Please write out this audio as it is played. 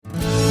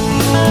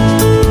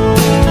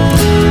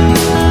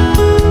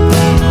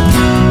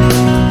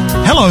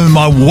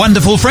my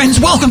wonderful friends.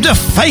 Welcome to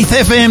Faith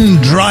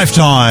FM Drive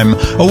Time.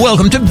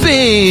 Welcome to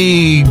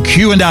Big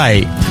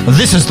Q&A.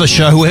 This is the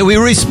show where we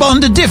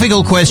respond to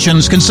difficult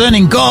questions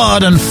concerning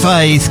God and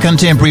faith,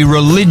 contemporary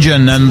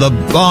religion and the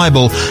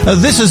Bible.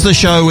 This is the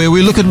show where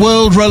we look at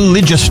world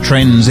religious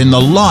trends in the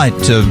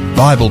light of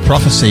Bible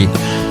prophecy.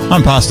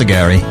 I'm Pastor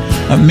Gary,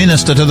 a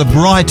minister to the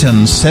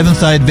Brighton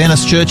Seventh-day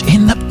Adventist Church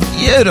in the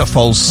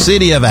beautiful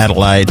city of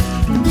Adelaide.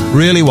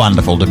 Really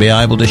wonderful to be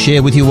able to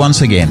share with you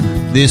once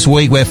again. This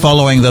week we're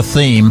following the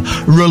theme,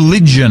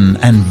 religion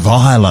and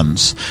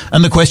violence.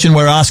 And the question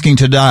we're asking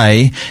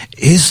today,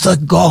 is the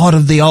God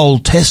of the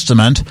Old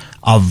Testament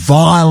a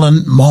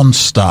violent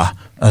monster,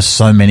 as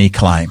so many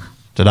claim?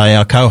 Today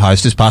our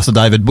co-host is Pastor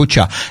David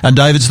Butcher, and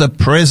David's the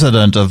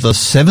president of the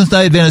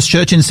Seventh-day Adventist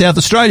Church in South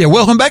Australia.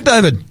 Welcome back,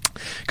 David.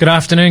 Good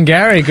afternoon,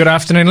 Gary. Good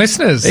afternoon,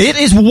 listeners. It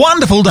is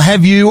wonderful to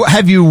have you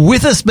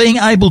with us, being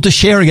able to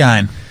share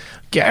again.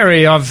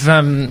 Gary, I've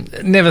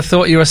never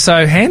thought you were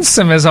so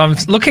handsome as I'm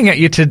looking at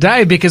you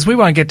today, because we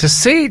won't get to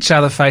see each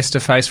other face to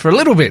face for a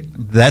little bit.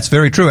 That's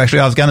very true. Actually,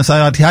 I was going to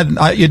say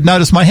you'd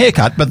notice my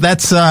haircut, but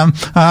that's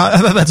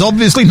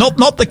obviously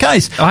not the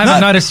case. I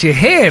haven't noticed your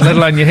hair, let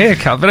alone your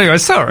haircut. But anyway,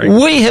 sorry.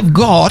 We have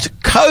got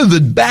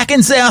COVID back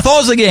in South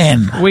Oz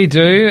again. We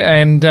do,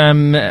 and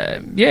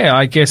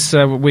I guess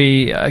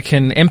we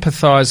can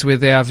empathise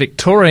with our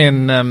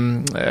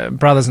Victorian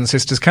brothers and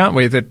sisters, can't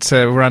we? That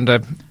we're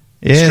under.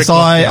 Yes,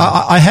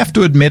 I have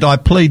to admit I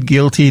plead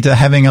guilty to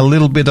having a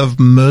little bit of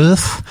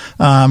mirth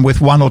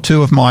with one or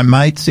two of my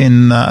mates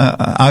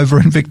over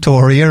in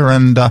Victoria,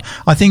 and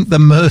I think the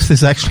mirth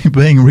is actually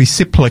being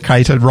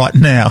reciprocated right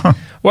now.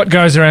 What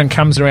goes around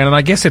comes around, and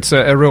I guess it's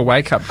a real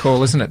wake-up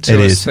call, isn't it? It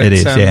is,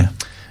 yeah.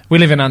 We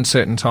live in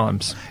uncertain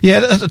times. Yeah,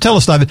 tell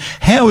us, David,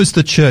 how is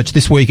the church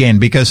this weekend?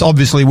 Because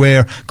obviously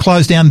we're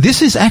closed down.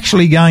 This is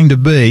actually going to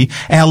be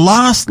our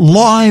last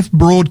live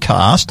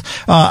broadcast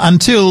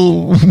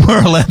until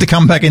we're allowed to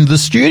come back into the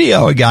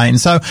studio again.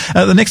 So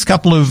the next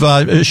couple of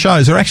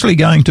shows are actually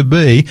going to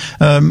be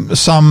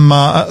some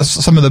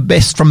of the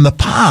best from the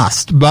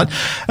past. But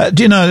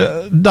do you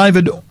know,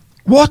 David,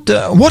 what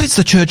is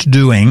the church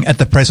doing at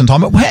the present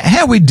time?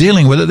 How are we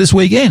dealing with it this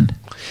weekend?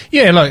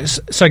 Yeah, look,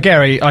 so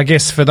Gary, I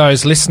guess for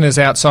those listeners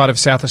outside of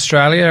South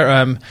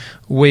Australia,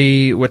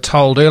 we were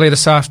told earlier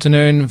this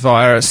afternoon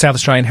via South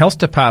Australian Health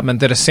Department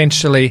that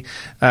essentially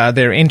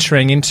they're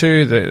entering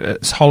into the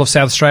whole of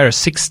South Australia a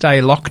 6-day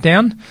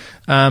lockdown.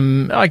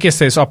 I guess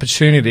there's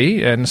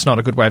opportunity, and it's not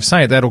a good way of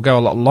saying it, that'll go a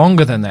lot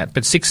longer than that,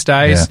 but 6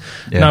 days,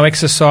 no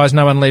exercise,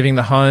 no one leaving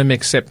the home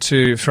except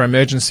for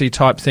emergency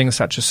type things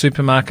such as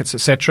supermarkets,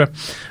 etc.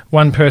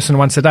 One person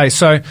once a day.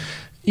 So,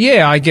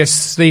 yeah, I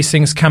guess these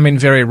things come in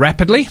very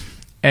rapidly,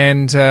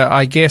 and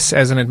I guess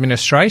as an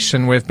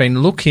administration we've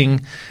been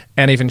looking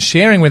and even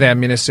sharing with our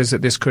ministers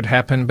that this could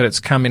happen, but it's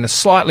come in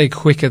slightly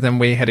quicker than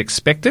we had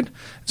expected,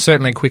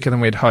 certainly quicker than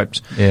we'd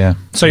hoped. Yeah.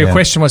 So your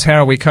question was,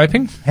 how are we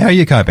coping? How are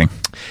you coping?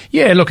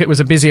 Yeah, look, it was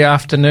a busy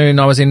afternoon.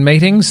 I was in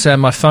meetings.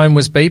 My phone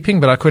was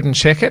beeping, but I couldn't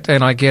check it,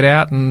 and I get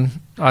out and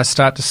I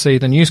start to see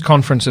the news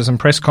conferences and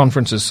press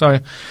conferences. So,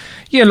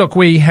 yeah, look,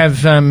 we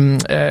have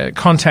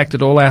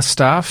contacted all our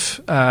staff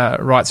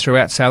right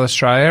throughout South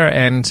Australia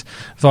and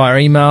via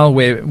email.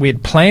 We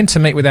had planned to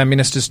meet with our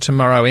ministers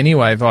tomorrow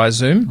anyway via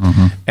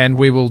Zoom, and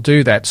we will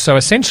do that. So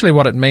essentially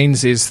what it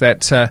means is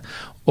that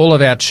all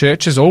of our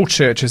churches, all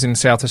churches in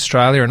South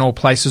Australia and all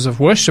places of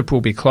worship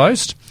will be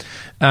closed.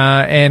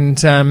 And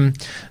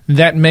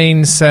that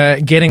means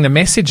getting the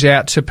message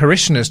out to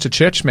parishioners, to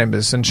church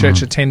members and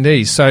church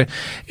attendees. So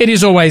it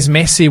is always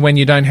messy when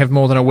you don't have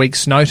more than a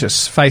week's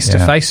notice,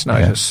 face-to-face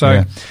notice.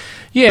 But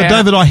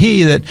David, I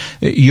hear that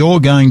you're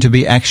going to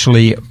be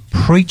actually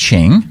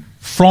preaching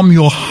from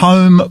your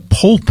home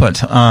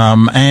pulpit,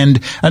 and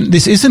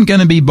this isn't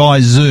going to be by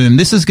Zoom.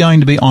 This is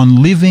going to be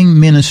on Living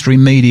Ministry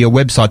Media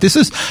website. This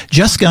is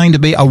just going to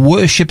be a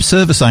worship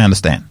service, I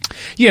understand.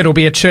 Yeah, it'll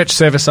be a church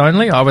service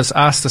only. I was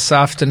asked this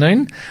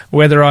afternoon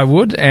whether I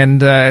would, and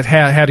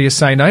how do you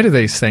say no to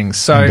these things?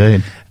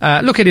 So,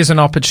 look, it is an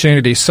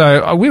opportunity.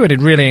 So we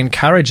would really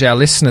encourage our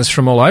listeners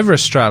from all over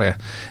Australia.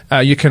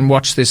 You can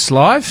watch this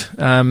live.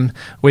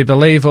 We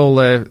believe all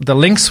the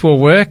links will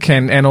work,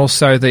 and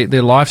also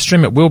the live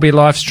stream. It will be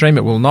live stream.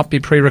 It will not be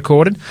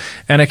pre-recorded,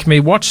 and it can be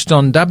watched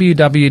on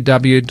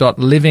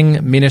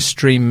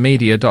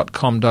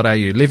www.livingministrymedia.com.au,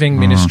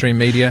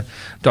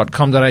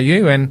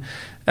 livingministrymedia.com.au, and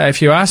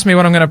if you ask me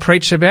what I'm going to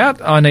preach about,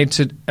 I need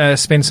to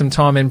spend some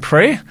time in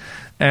prayer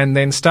and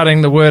then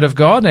studying the Word of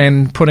God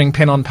and putting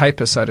pen on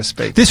paper, so to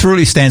speak. This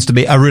really stands to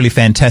be a really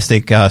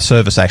fantastic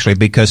service, actually,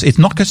 because it's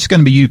not just going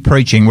to be you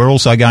preaching. We're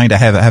also going to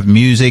have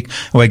music.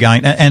 We're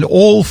going, and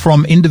all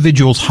from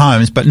individuals'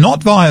 homes, but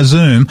not via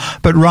Zoom,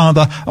 but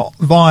rather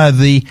via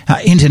the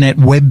internet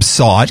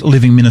website,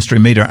 Living Ministry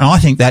Media. And I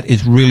think that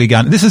is really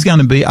this is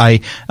going to be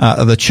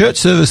the church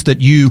service that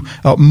you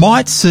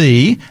might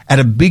see at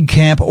a big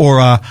camp or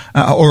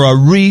a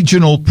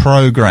regional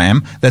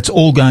program that's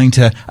all going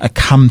to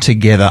come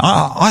together.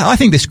 I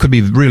think this could be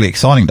really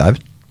exciting,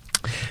 David.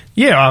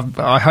 Yeah,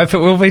 I hope it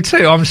will be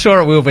too. I'm sure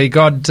it will be.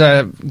 God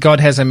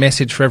has a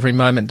message for every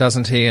moment,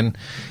 doesn't he?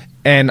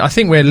 And I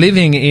think we're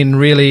living in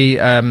really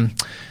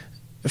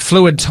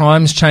fluid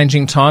times,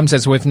 changing times,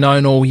 as we've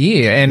known all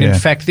year. And in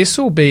fact, this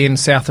will be in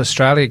South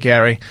Australia,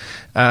 Gary.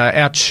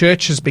 Our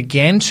churches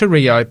began to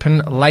reopen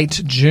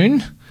late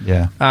June.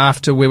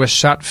 After we were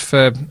shut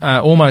for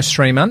almost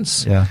 3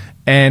 months.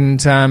 And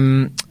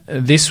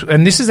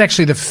this is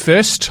actually the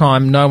first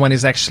time no one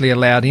is actually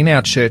allowed in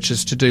our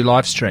churches to do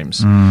live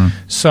streams.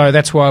 So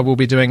that's why we'll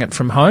be doing it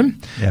from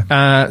home.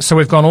 So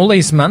we've gone all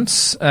these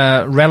months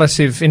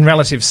in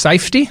relative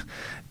safety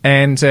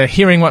and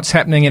hearing what's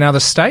happening in other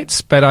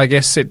states, but I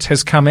guess it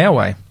has come our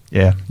way.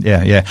 Yeah.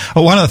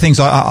 Well, one of the things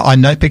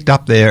I picked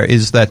up there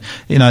is that,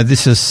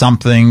 this is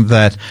something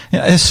that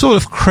has sort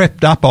of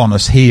crept up on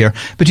us here.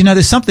 But,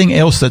 there's something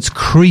else that's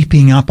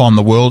creeping up on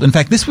the world. In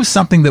fact, this was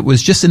something that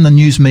was just in the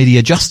news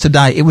media just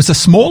today. It was a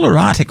smaller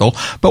article,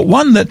 but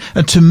one that,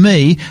 to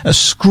me,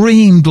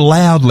 screamed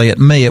loudly at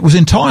me. It was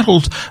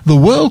entitled, "The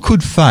World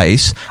Could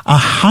Face a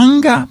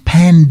Hunger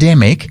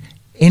Pandemic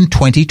in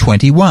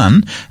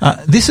 2021.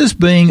 This is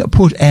being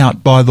put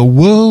out by the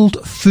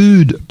World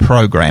Food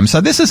Programme. So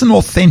this is an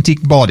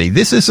authentic body.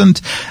 This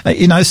isn't,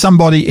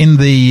 somebody in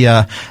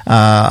the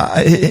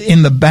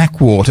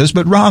backwaters,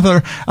 but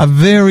rather a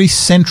very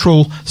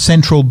central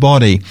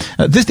body.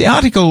 The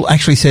article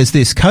actually says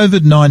this: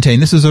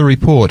 COVID-19. This is a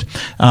report.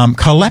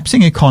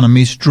 Collapsing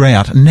economies,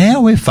 drought. Now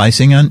we're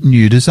facing a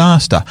new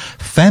disaster.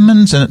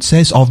 Famines, and it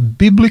says of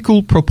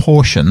biblical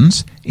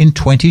proportions in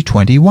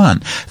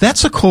 2021.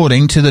 That's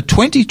according to the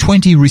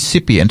 2020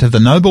 recipient of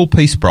the Nobel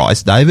Peace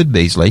Prize, David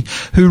Beasley,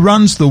 who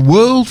runs the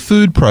World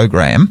Food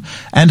Programme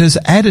and has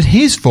added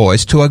his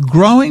voice to a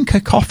growing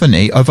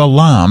cacophony of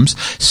alarms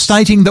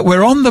stating that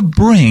we're on the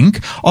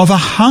brink of a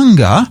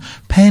hunger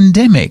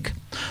pandemic.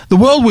 The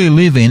world we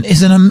live in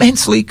is an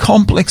immensely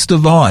complex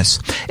device.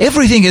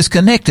 Everything is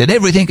connected.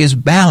 Everything is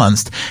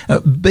balanced,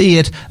 be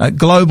it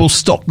global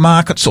stock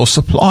markets or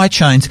supply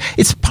chains.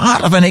 It's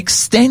part of an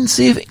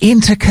extensive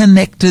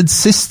interconnected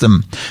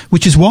system,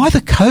 which is why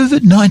the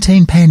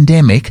COVID-19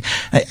 pandemic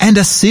and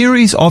a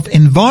series of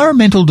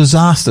environmental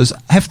disasters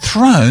have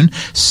thrown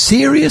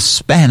serious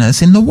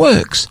spanners in the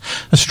works.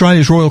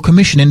 Australia's Royal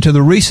Commission into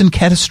the recent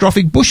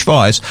catastrophic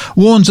bushfires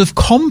warns of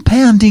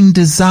compounding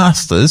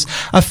disasters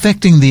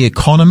affecting the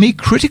economy,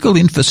 critical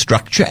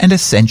infrastructure and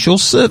essential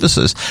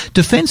services.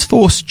 Defence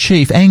Force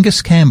Chief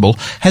Angus Campbell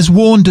has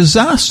warned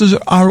disasters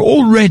are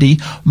already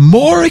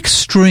more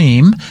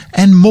extreme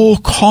and more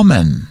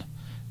common.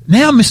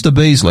 Now Mr.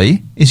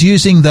 Beasley is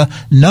using the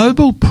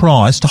Nobel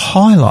Prize to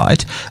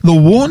highlight the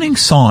warning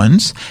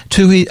signs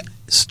to his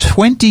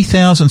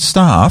 20,000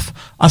 staff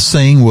are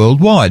seeing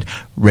worldwide.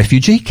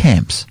 Refugee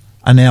camps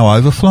are now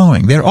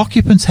overflowing, their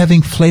occupants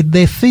having fled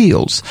their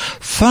fields.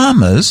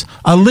 Farmers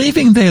are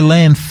leaving their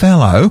land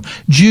fallow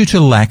due to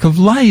lack of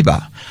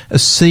labour,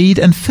 seed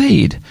and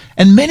feed.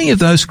 And many of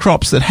those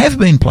crops that have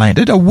been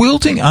planted are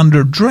wilting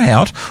under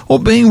drought or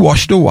being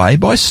washed away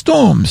by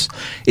storms.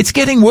 It's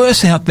getting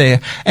worse out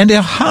there, and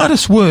our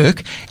hardest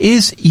work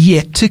is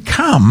yet to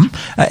come,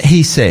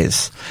 he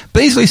says.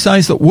 Beasley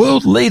says that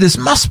world leaders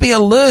must be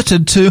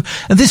alerted to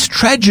this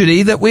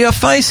tragedy that we are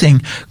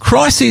facing,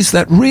 crises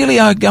that really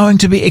are going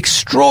to be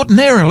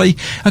extraordinarily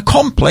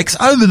complex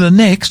over the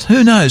next,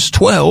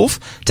 12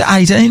 to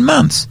 18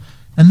 months.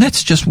 And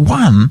that's just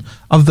one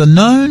of the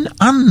known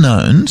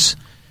unknowns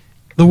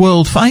the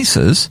world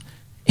faces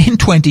in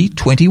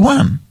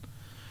 2021.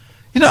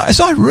 As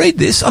I read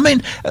this,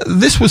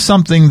 this was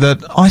something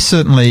that I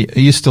certainly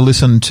used to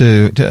listen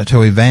to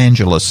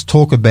evangelists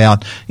talk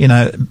about,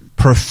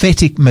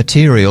 prophetic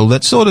material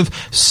that sort of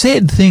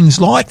said things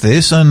like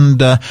this,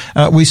 and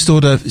we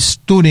sort of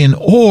stood in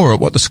awe at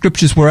what the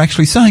scriptures were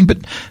actually saying. But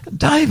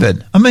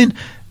David, what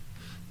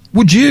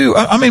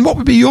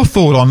would be your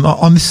thought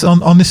on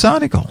this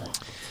article?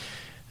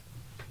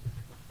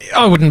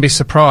 I wouldn't be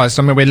surprised.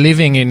 We're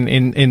living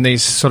in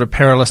these sort of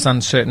perilous,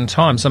 uncertain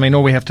times.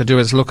 All we have to do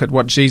is look at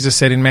what Jesus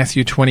said in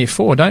Matthew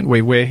 24, don't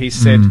we? Where he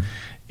said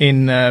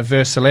in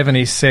verse 11,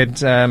 he said,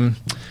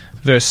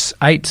 verse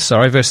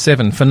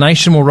 7, "For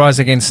nation will rise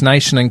against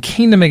nation and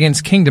kingdom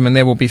against kingdom, and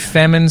there will be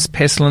famines,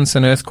 pestilence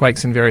and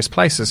earthquakes in various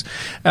places."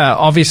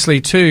 Obviously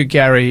too,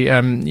 Gary,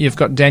 you've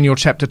got Daniel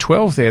chapter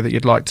 12 there that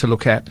you'd like to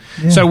look at.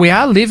 Yeah. So we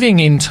are living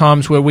in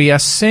times where we are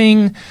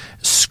seeing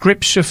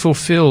scripture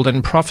fulfilled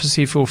and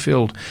prophecy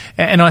fulfilled.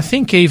 And I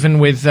think even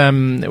with,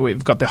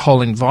 we've got the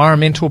whole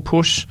environmental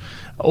push,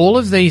 all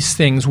of these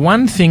things,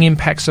 one thing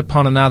impacts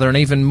upon another, and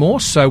even more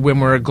so when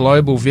we're a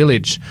global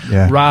village,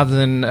 rather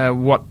than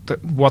what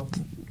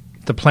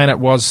the planet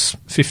was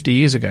 50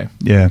 years ago.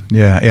 Yeah.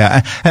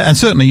 And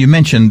certainly you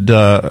mentioned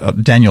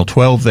Daniel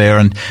 12 there,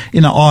 and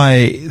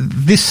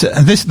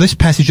this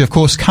passage, of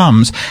course,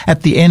 comes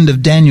at the end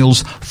of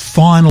Daniel's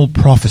final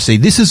prophecy.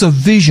 This is a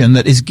vision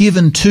that is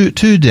given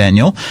to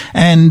Daniel,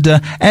 and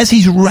as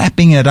he's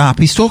wrapping it up,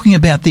 he's talking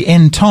about the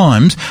end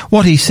times.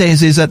 What he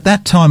says is, at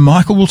that time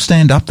Michael will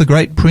stand up, the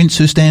great prince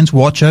who stands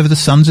watch over the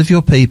sons of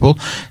your people,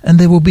 and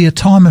there will be a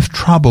time of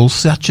trouble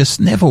such as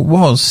never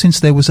was since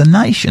there was a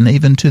nation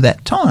even to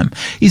that time.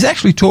 He's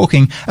actually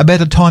talking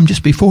about a time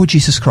just before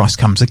Jesus Christ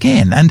comes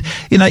again. And,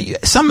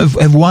 some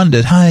have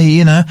wondered,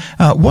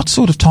 what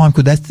sort of time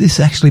could this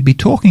actually be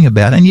talking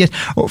about? And yet,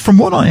 from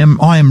what I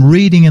am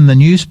reading in the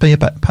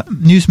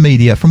news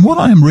media, from what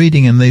I am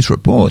reading in these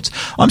reports,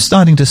 I'm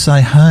starting to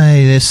say,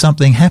 hey, there's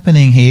something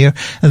happening here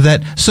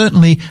that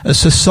certainly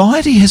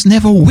society has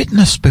never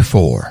witnessed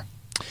before.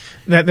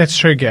 That's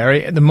true,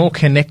 Gary. The more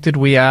connected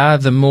we are,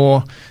 the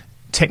more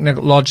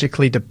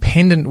technologically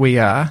dependent we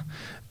are,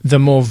 the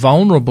more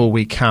vulnerable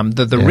we become.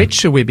 The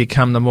richer we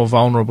become, the more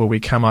vulnerable we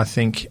become, I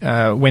think,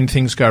 when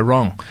things go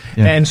wrong.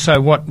 Yeah. And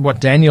so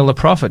what Daniel the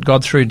prophet,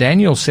 God through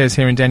Daniel, says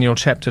here in Daniel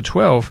chapter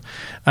 12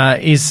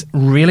 is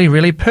really,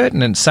 really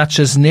pertinent, such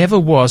as never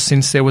was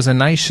since there was a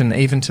nation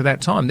even to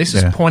that time. This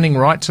is pointing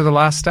right to the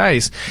last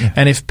days. Yeah.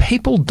 And if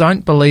people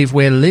don't believe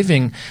we're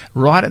living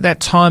right at that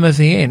time of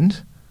the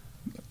end,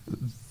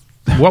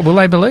 what will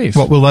they believe?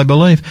 What will they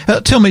believe?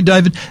 Tell me,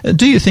 David,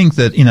 do you think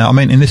that,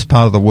 in this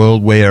part of the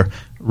world we're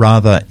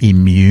rather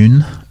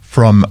immune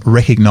from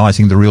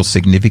recognising the real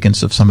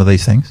significance of some of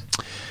these things?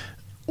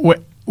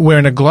 We're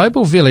in a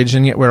global village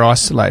and yet we're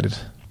isolated.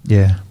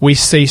 Yeah. We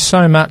see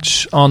so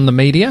much on the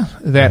media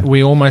that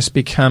we almost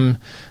become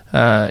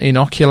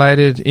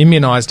inoculated,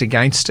 immunised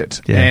against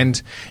it. Yeah.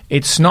 And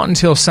it's not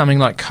until something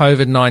like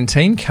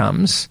COVID-19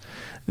 comes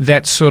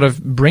that sort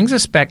of brings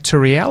us back to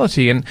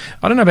reality. And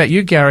I don't know about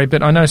you, Gary,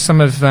 but I know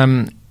some of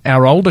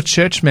our older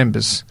church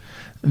members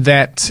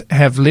that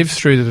have lived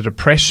through the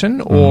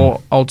Depression,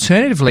 or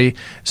alternatively,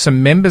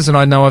 some members that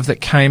I know of that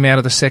came out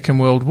of the Second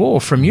World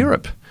War from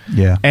Europe.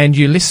 Yeah. And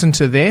you listen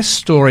to their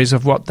stories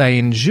of what they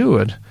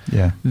endured.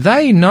 Yeah.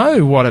 They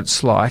know what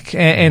it's like.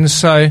 And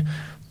so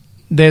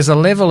there's a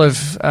level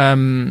of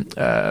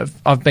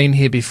I've been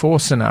here before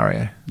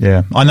scenario.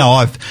 Yeah, I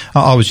know.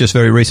 I was just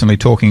very recently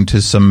talking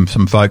to some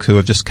folks who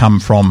have just come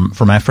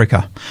from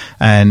Africa,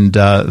 and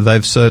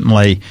they've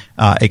certainly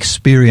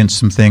experienced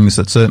some things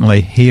that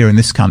certainly here in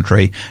this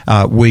country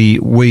we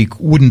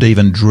wouldn't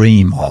even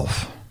dream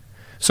of.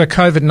 So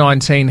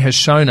COVID-19 has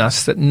shown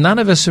us that none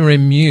of us are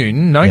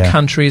immune. No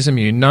country is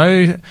immune.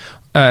 No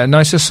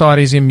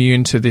society is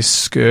immune to this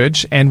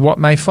scourge and what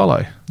may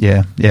follow.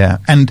 Yeah,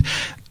 and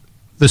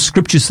the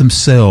scriptures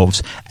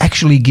themselves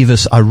actually give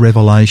us a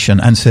revelation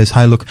and says,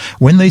 hey, look,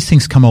 when these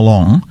things come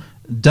along,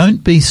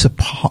 don't be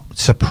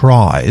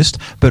surprised,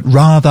 but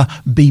rather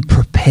be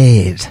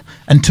prepared.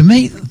 And to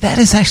me, that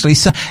is actually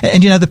so.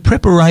 And, the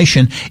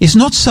preparation is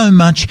not so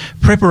much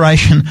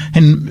preparation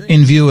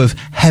in view of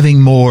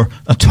having more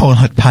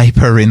toilet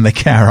paper in the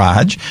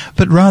garage,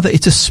 but rather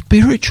it's a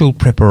spiritual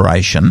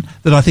preparation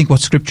that I think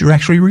what Scripture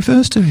actually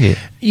refers to here.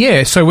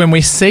 Yeah, so when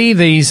we see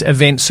these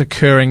events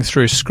occurring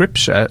through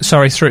Scripture,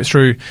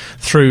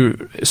 through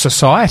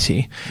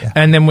society,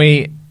 and then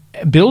we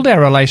build our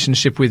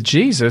relationship with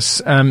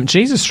Jesus.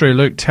 Jesus through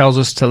Luke tells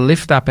us to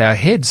lift up our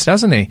heads,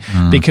 doesn't he?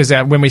 Because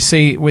when we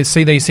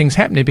see these things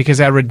happening,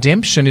 because our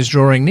redemption is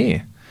drawing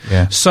near.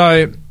 Yeah.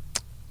 So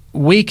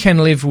we can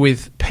live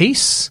with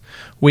peace,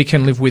 we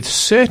can live with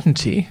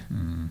certainty,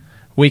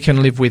 we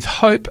can live with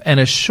hope and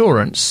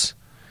assurance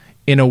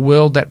in a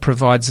world that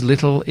provides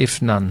little,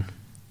 if none.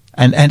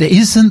 And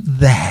isn't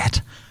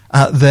that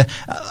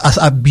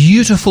a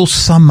beautiful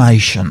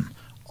summation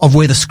of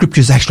where the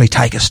Scriptures actually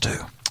take us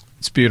to?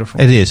 It's beautiful.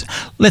 It is.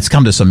 Let's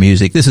come to some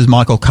music. This is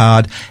Michael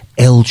Card,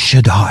 El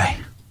Shaddai.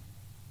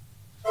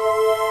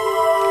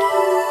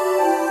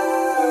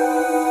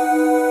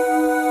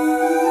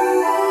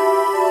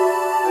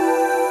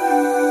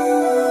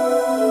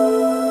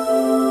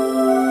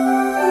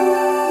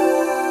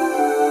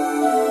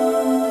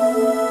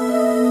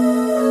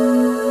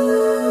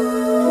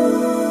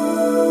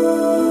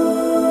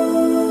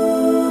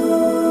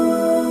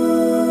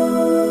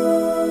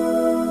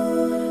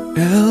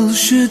 El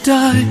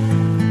Shaddai,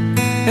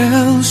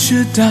 El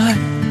Shaddai,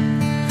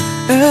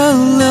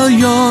 El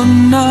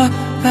Elyon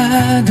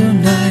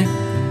Adonai.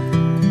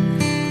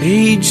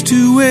 Age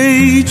to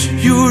age,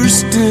 you're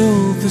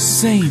still the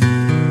same,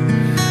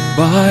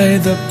 by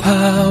the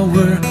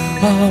power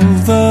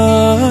of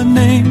the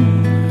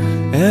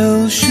name.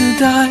 El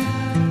Shaddai,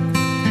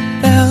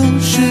 El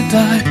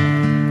Shaddai,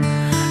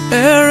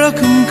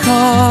 Erakim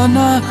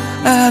Kana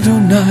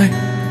Adonai.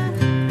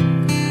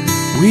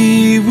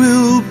 We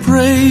will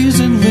praise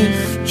and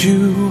lift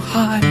you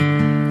high,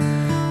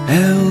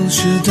 El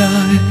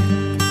Shaddai.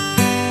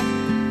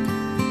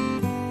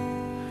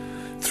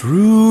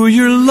 Through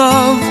your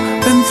love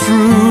and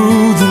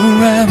through the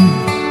Ram,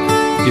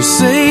 you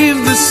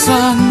saved the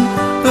son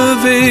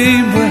of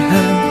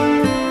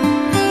Abraham.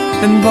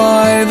 and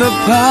by the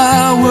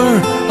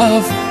power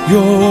of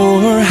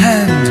your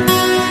hand,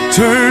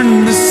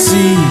 turn the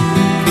sea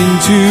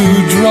into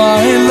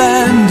dry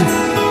land.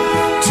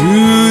 To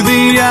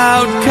the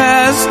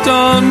outcast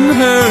on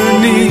her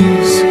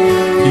knees,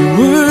 you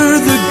were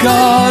the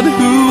God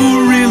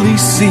who really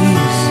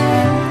sees.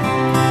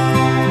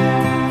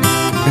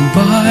 And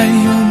by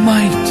your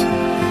might,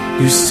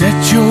 you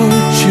set your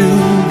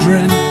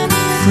children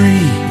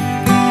free.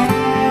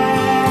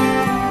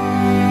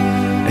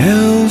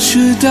 El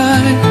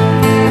Shaddai,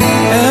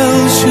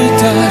 El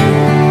Shaddai,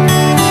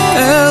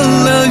 El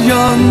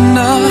Elyon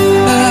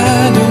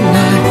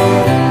Adonai.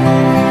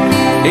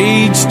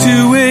 Age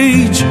to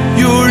age,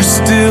 you're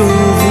still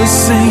the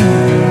same.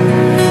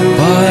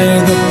 By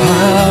the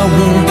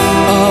power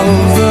of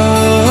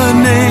the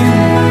name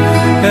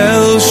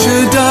El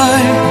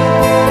Shaddai,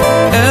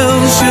 El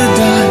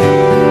Shaddai,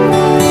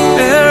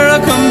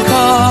 Erakom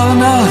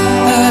Kana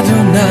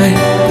Adonai.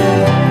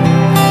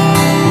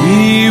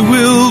 We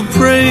will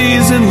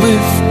praise and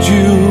lift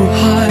you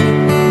high,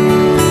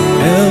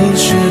 El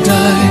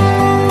Shaddai.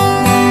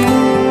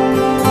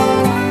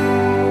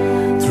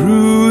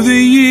 Through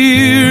the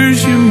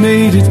years you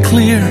made it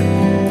clear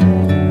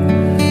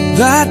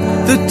that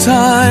the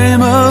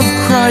time of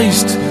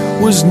Christ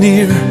was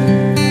near,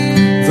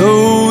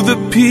 though the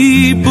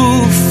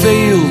people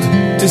failed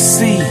to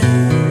see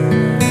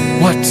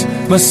what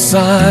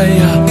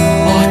Messiah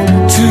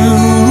ought to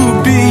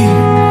be.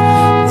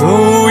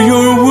 Though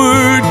your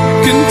word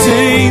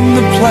contained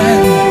the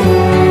plan,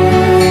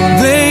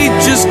 they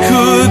just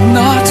could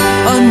not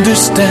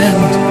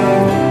understand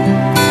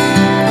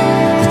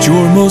that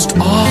your most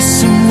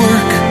awesome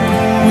work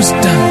was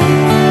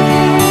done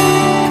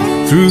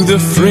through the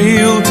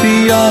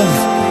frailty of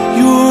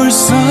your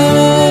Son.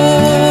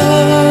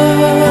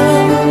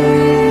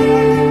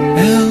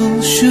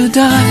 El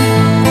Shaddai,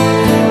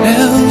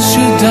 El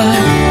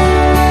Shaddai,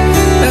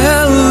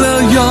 El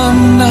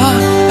Elyon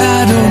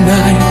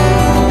Adonai.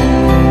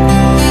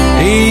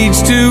 Age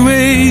to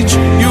age,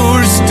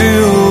 you're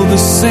still the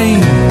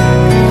same.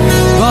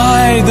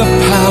 By the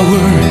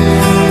power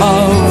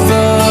of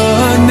the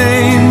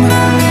name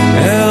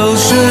El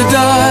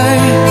Shaddai,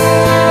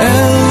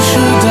 El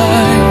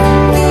Shaddai,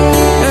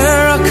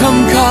 Erakom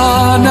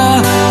Kana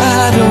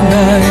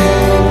Adonai.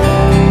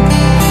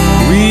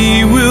 We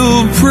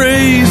will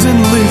praise and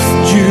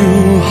lift you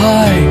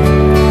high,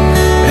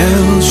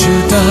 El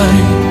Shaddai,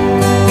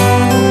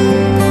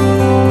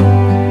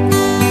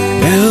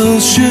 El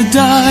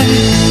Shaddai,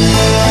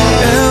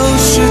 El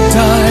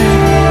Shaddai,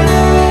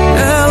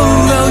 El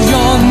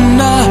Elyon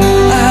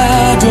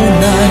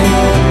Adonai.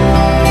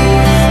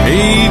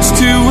 Age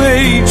to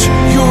age,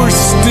 you're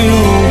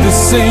still the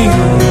same.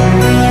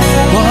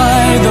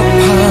 By the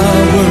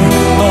power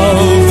of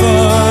the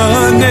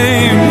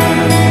name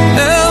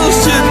El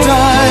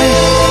Shaddai,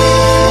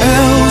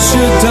 El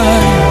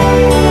Shaddai,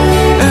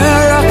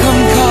 Erakom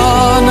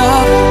Kana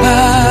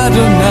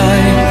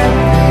Adonai.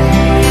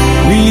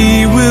 We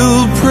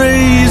will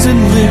praise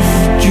and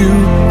lift you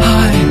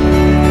high,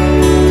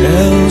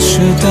 El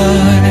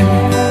Shaddai.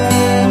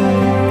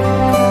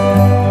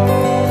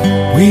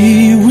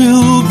 We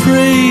will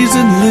praise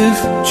and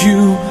lift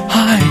you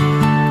high,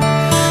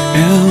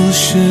 El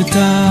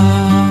Shaddai.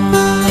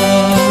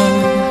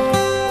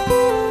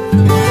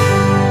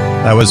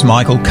 That was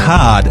Michael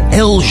Card,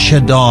 El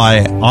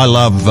Shaddai. I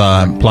love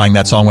playing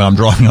that song when I'm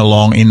driving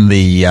along in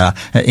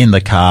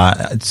the car.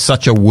 It's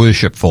such a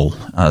worshipful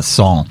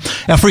song.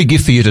 Our free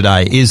gift for you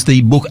today is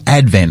the book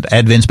Advent.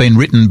 Advent's been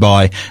written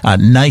by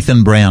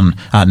Nathan Brown.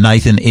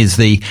 Nathan is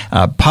the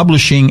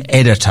publishing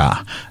editor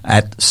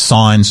at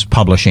Signs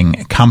Publishing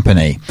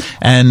Company.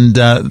 And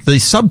the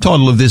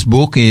subtitle of this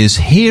book is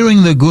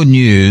Hearing the Good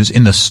News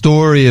in the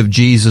Story of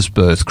Jesus'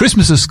 Birth.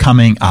 Christmas is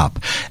coming up,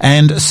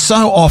 and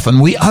so often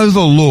we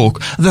overlook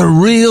the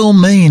real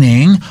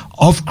meaning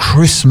of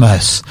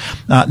Christmas.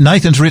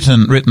 Nathan's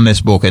written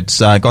this book. It's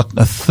got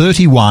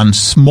 31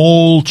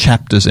 small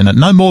chapters in it,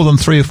 no more than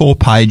 3 or 4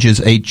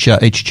 pages each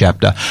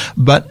chapter.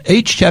 But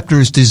each chapter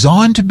is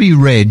designed to be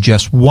read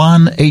just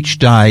one each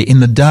day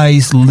in the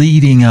days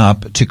leading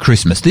up to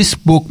Christmas. This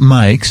book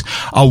makes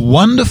a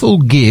wonderful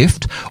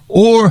gift,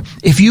 or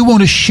if you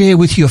want to share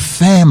with your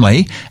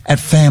family at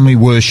family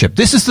worship.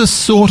 This is the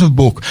sort of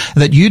book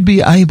that you'd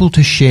be able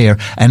to share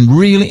and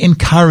really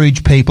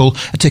encourage people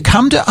to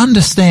come to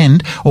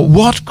understand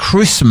what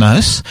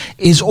Christmas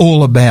is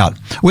all about.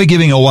 We're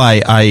giving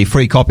away a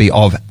free copy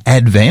of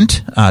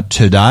Advent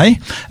today.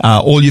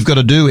 All you've got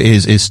to do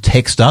is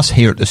text us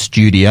here at the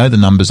studio. The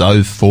number's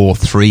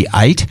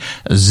 0438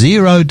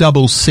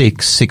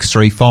 066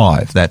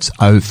 635. That's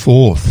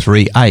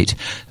 0438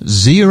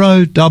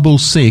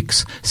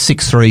 066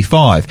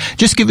 635.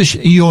 Just give us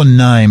your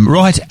name.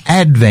 Write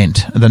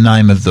Advent, the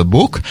name of the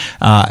book,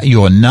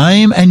 your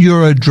name and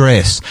your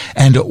address,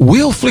 and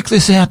we'll flick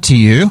this out to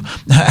you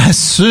as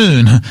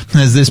soon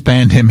as this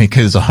pandemic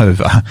is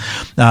over.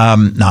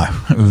 No,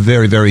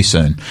 very, very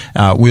soon.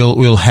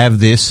 We'll have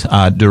this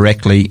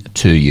directly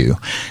to you.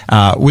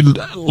 I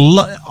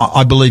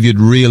believe you'd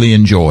really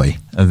enjoy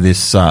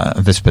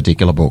this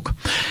particular book.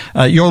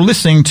 You're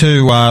listening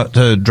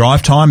to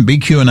Drive Time,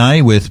 Big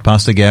Q&A with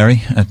Pastor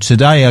Gary.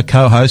 Today our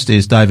co-host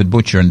is David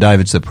Butcher, and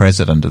David's the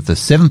president of the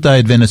Seventh-day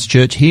Adventist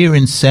Church here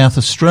in South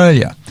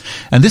Australia.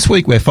 And this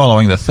week we're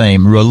following the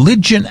theme,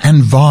 Religion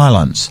and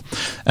Violence.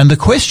 And the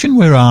question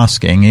we're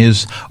asking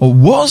is,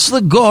 was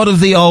the God of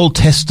the Old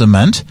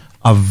Testament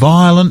a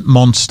violent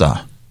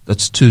monster?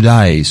 That's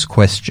today's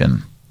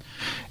question.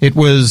 It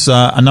was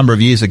a number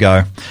of years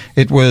ago.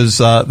 It was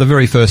the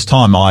very first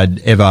time I'd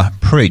ever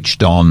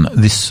preached on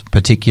this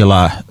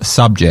particular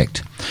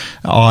subject.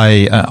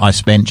 I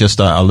spent just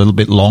a little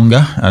bit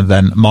longer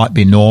than might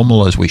be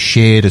normal as we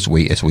shared, as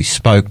we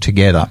spoke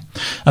together.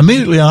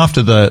 Immediately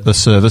after the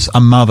service,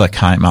 a mother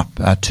came up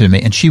to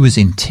me, and she was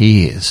in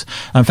tears.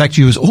 In fact,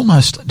 she was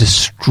almost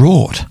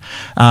distraught.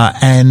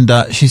 And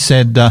she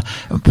said,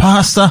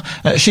 Pastor,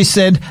 she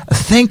said,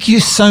 thank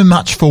you so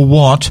much for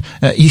what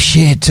you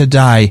shared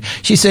today.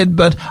 She said,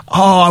 but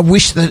I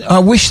wish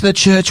the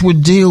church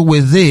would deal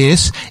with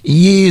this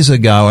years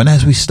ago. And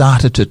as we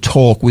started to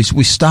talk, we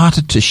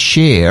started to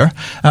share.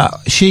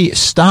 She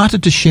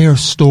started to share a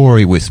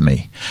story with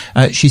me.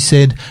 She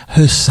said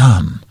her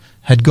son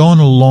had gone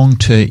along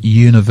to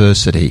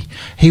university.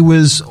 He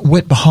was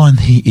wet behind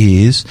the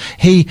ears.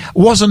 He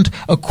wasn't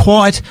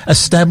quite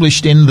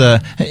established in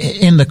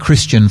the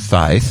Christian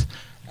faith,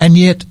 and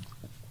yet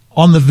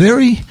on the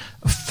very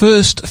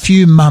first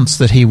few months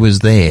that he was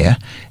there,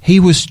 he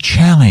was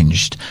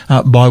challenged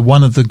by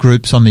one of the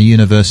groups on the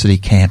university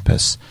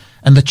campus.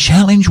 And the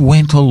challenge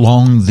went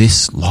along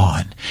this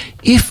line.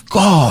 If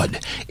God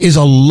is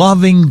a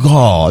loving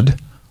God,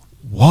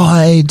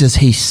 why does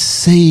he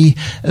see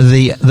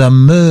the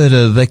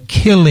murder, the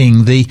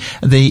killing, the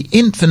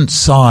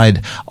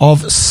infanticide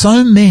of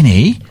so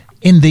many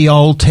in the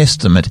Old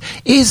Testament?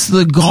 Is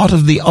the God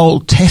of the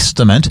Old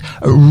Testament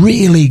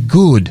really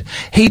good?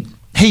 He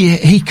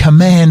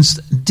commands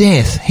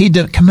death. He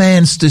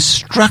commands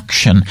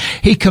destruction.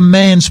 He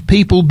commands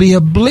people be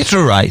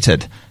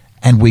obliterated.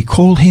 And we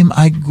call him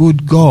a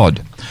good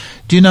God.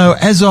 Do you know,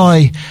 as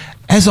we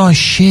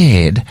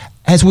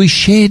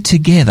shared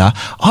together,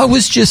 I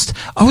was just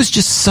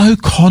so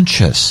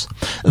conscious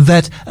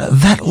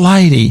that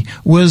lady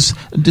was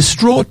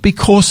distraught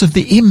because of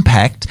the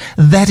impact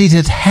that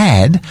it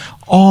had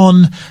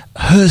on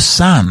her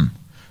son.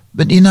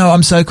 But you know,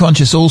 I'm so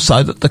conscious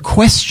also that the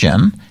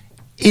question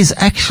is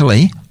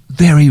actually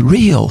very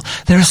real.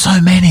 There are so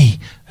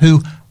many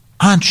who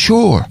aren't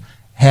sure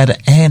how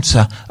to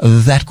answer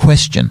that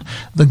question.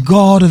 The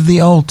God of the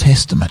Old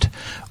Testament,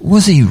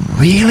 was he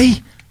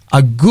really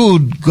a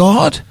good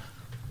God?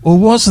 Or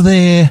was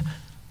there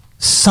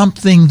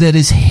something that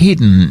is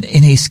hidden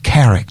in his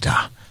character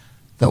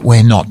that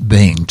we're not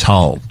being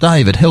told?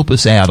 David, help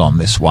us out on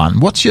this one.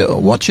 What's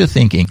your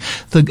thinking?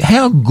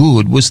 How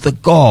good was the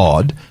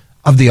God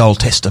of the Old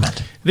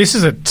Testament? This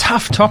is a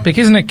tough topic,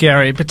 isn't it,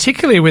 Gary?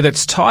 Particularly with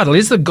its title,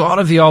 Is the God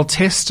of the Old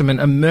Testament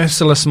a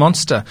Merciless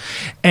Monster?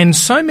 And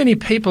so many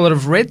people that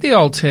have read the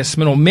Old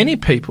Testament, or many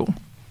people,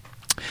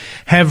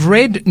 have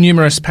read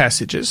numerous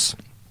passages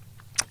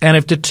and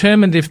have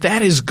determined if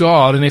that is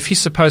God and if he's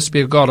supposed to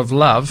be a God of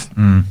love,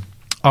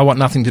 I want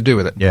nothing to do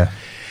with it. Yeah.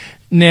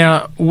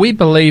 Now, we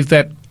believe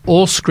that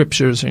all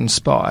scriptures are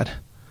inspired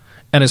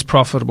and is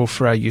profitable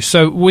for our use.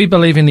 So we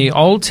believe in the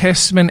Old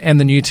Testament and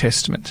the New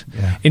Testament.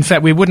 Yeah. In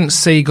fact, we wouldn't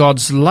see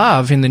God's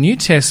love in the New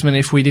Testament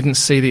if we didn't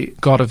see the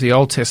God of the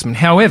Old Testament.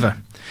 However,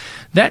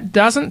 that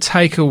doesn't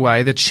take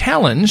away the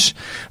challenge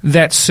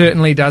that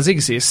certainly does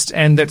exist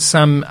and that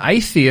some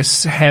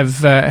atheists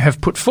have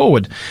put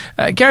forward.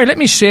 Gary, let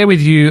me share with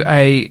you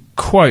a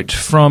quote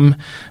from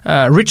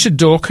Richard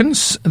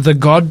Dawkins, The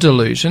God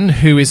Delusion,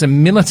 who is a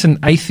militant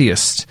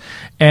atheist.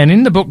 And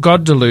in the book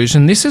God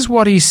Delusion, this is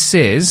what he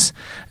says.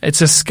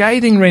 It's a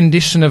scathing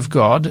rendition of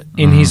God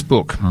in his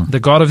book, The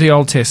God of the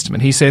Old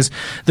Testament. He says,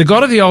 "The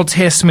God of the Old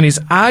Testament is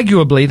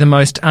arguably the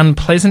most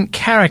unpleasant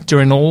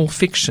character in all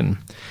fiction.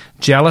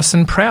 Jealous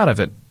and proud of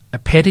it, a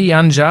petty,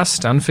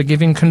 unjust,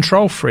 unforgiving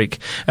control freak,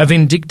 a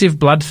vindictive,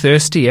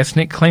 bloodthirsty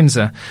ethnic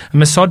cleanser, a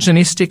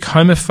misogynistic,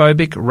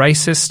 homophobic,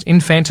 racist,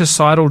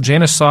 infanticidal,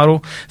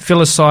 genocidal,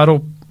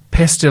 filicidal,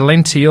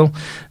 pestilential,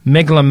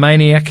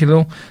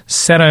 megalomaniacal,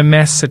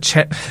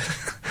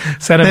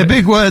 They're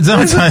big words,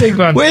 aren't they? Big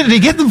one. Where did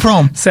he get them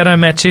from?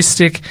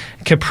 Sadomasochistic,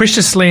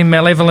 capriciously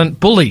malevolent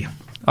bully."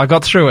 I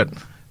got through it.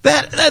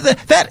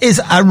 That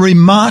is a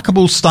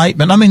remarkable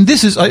statement. I mean,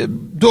 this is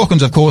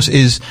Dawkins, of course,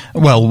 he's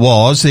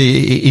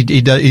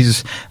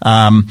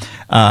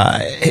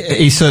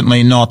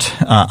certainly not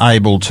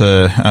able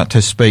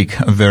to speak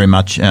very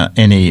much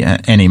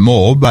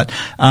anymore. But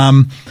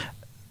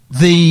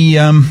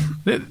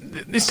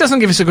this doesn't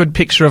give us a good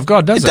picture of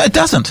God, does it? It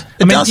doesn't.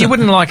 I mean, you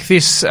wouldn't like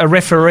this a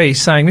referee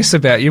saying this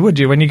about you, would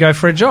you, when you go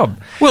for a job?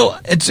 Well,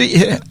 it's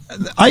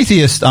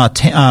atheist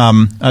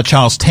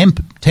Charles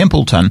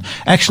Templeton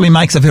actually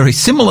makes a very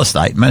similar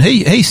statement.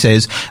 He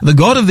says the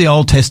God of the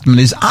Old Testament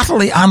is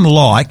utterly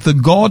unlike the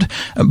God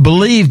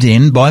believed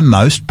in by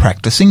most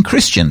practicing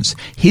Christians.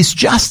 His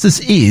justice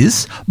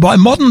is, by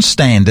modern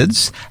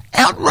standards,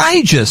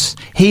 outrageous.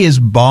 He is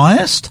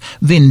biased,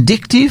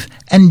 vindictive,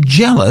 and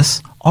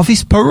jealous of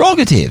his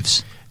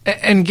prerogatives.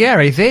 And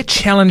Gary, they're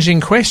challenging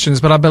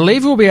questions, but I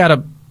believe we'll be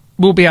able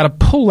to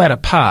pull that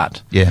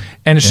apart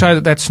and show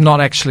that that's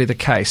not actually the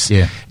case.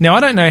 Yeah. Now, I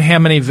don't know how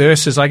many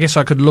verses, I guess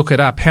I could look it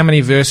up, how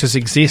many verses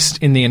exist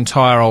in the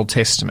entire Old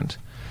Testament.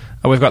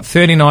 We've got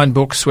 39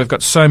 books, we've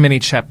got so many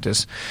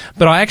chapters.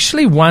 But I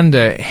actually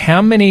wonder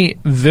how many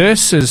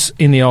verses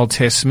in the Old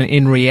Testament,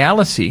 in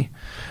reality,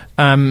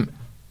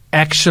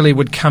 actually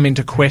would come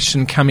into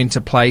question, come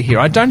into play here.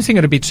 I don't think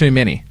it would be too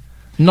many.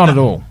 Not at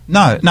all.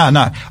 No.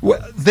 Why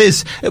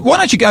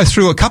don't you go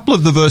through a couple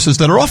of the verses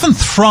that are often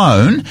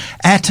thrown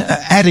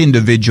at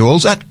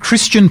individuals, at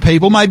Christian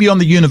people, maybe on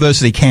the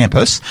university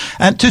campus,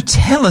 and to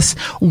tell us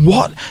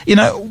what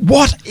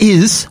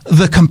is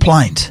the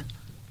complaint?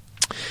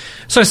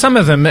 So some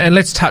of them, and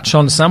let's touch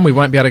on some, we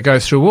won't be able to go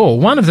through all.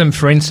 One of them,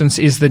 for instance,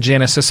 is the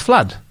Genesis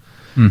flood.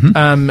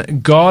 Mm-hmm.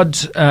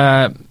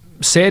 God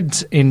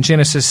said in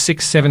Genesis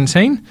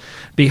 6:17,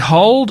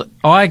 "Behold,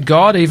 I,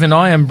 God, even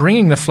I, am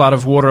bringing the flood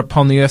of water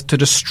upon the earth to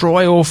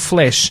destroy all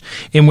flesh,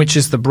 in which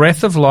is the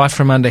breath of life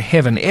from under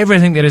heaven.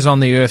 Everything that is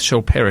on the earth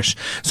shall perish."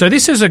 So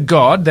this is a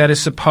God that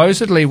is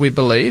supposedly, we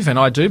believe, and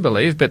I do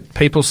believe, but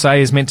people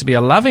say is meant to be a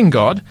loving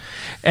God,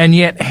 and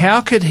yet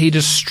how could he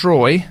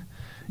destroy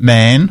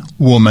man,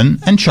 woman,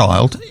 and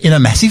child in a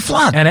massive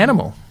flood? An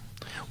animal.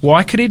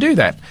 Why could he do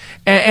that?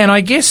 And I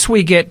guess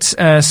we get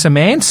some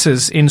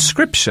answers in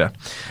Scripture.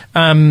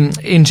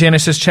 In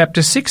Genesis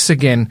chapter 6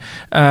 again,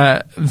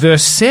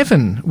 verse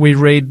 7, we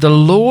read, "The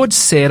Lord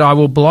said, I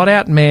will blot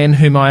out man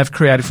whom I have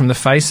created from the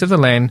face of the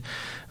land,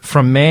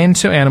 from man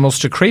to animals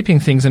to creeping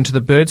things and to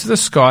the birds of the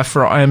sky,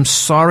 for I am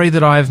sorry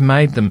that I have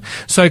made them."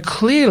 So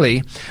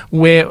clearly,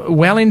 we're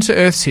well into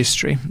Earth's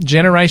history,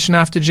 generation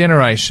after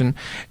generation,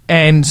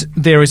 and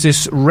there is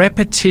this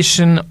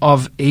repetition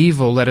of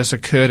evil that has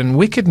occurred and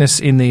wickedness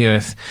in the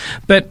earth.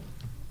 But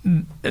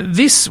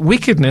this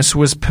wickedness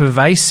was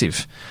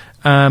pervasive.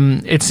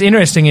 It's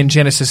interesting in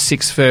Genesis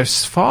 6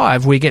 verse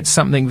 5, we get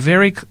something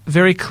very,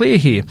 very clear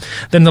here.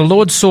 "Then the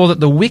Lord saw that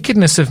the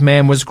wickedness of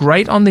man was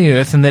great on the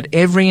earth, and that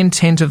every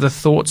intent of the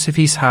thoughts of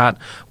his heart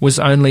was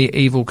only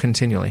evil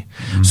continually."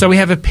 So we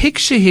have a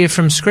picture here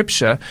from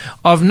Scripture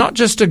of not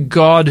just a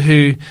God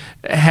who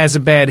has a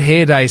bad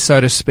hair day,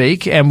 so to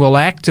speak, and will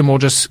act and will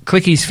just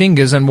click his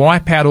fingers and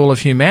wipe out all of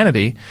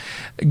humanity.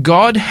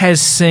 God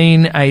has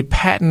seen a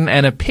pattern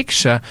and a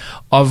picture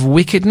of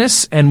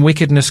wickedness and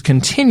wickedness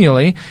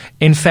continually.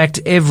 In fact,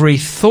 every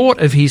thought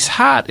of his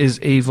heart is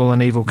evil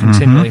and evil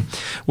continually.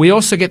 Mm-hmm. We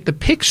also get the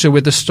picture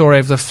with the story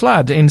of the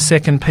flood in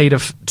 2 Peter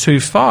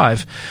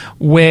 2:5,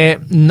 where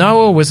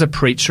Noah was a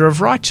preacher of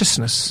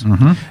righteousness.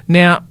 Mm-hmm.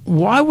 Now,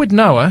 why would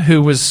Noah,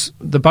 who was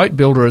the boat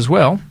builder as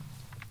well,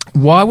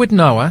 why would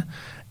Noah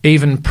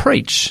even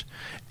preach?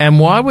 And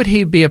why would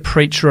he be a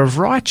preacher of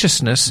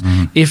righteousness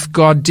if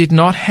God did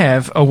not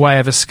have a way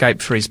of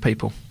escape for his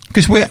people?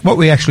 Because what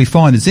we actually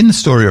find is in the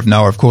story of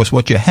Noah, of course,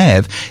 what you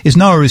have is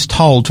Noah is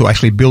told to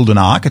actually build an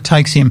ark. It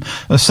takes him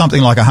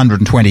something like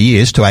 120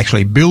 years to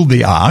actually build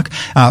the ark.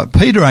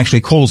 Peter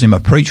actually calls him a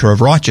preacher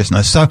of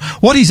righteousness. So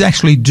what he's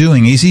actually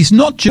doing is he's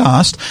not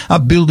just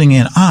building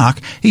an ark,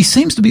 he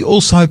seems to be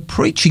also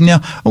preaching. Now,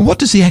 what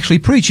does he actually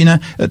preach?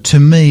 To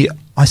me,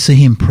 I see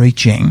him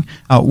preaching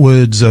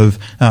words of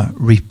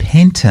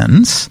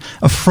repentance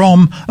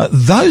from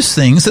those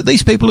things that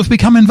these people have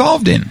become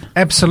involved in.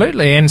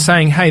 Absolutely, and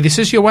saying, hey, this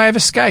is your way of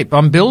escape.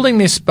 I'm building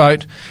this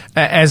boat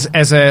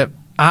as a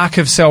ark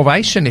of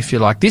salvation, if you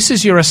like. This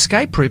is your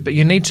escape route, but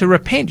you need to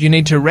repent. You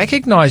need to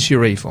recognize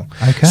your evil.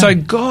 Okay. So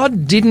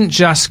God didn't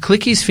just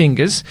click his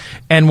fingers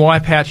and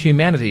wipe out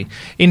humanity.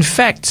 In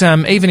fact,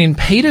 even in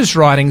Peter's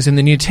writings in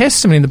the New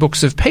Testament, in the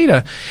books of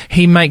Peter,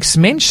 he makes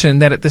mention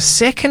that at the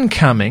second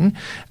coming,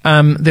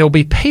 there'll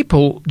be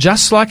people,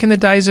 just like in the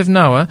days of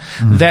Noah,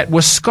 that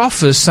were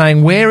scoffers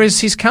saying, where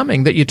is his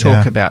coming that you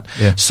talk about?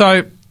 Yeah.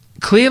 So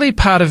clearly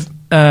part of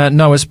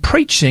Noah's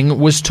preaching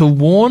was to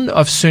warn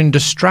of soon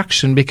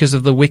destruction because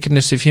of the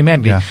wickedness of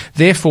humanity. Yeah.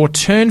 Therefore,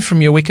 turn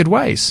from your wicked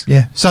ways.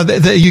 Yeah. So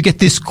you get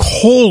this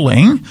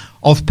calling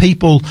of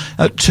people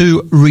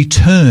to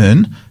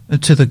return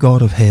to the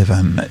God of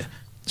heaven.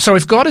 So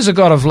if God is a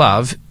God of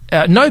love,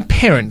 no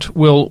parent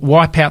will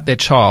wipe out their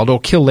child or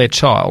kill their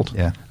child.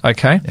 Yeah.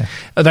 Okay?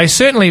 Yeah. They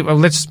certainly,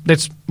 let's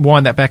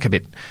wind that back a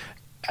bit.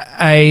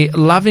 A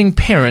loving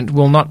parent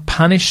will not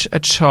punish a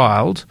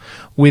child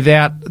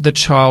without the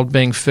child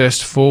being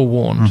first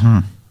forewarned.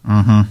 Mm-hmm.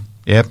 Mm-hmm.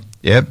 Yep.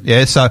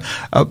 Yeah. So,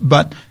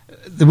 but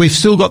we've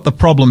still got the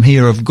problem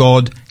here of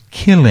God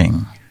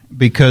killing,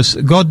 because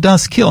God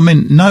does kill. I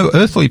mean, no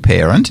earthly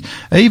parent,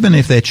 even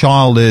if their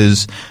child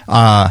is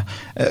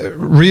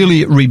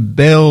really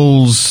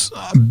rebels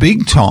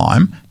big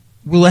time,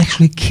 will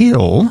actually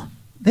kill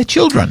their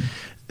children.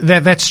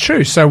 That's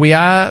true. So we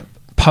are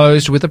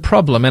posed with a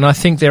problem, and I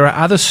think there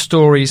are other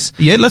stories.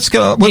 Yeah, let's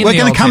go. We're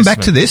going to come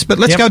back to this, but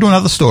let's go to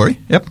another story.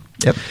 Yep.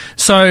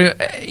 So,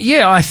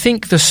 I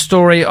think the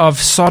story of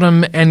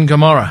Sodom and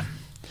Gomorrah.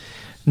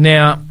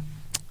 Now,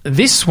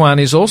 this one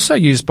is also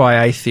used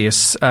by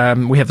atheists.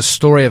 We have the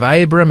story of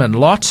Abram and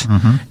Lot,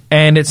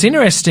 and it's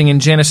interesting in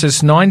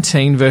Genesis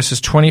 19, verses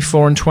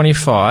 24 and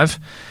 25,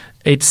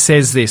 it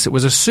says this: it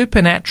was a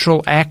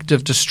supernatural act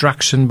of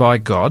destruction by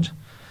God.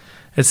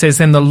 It says,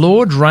 "Then the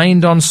Lord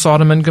rained on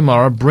Sodom and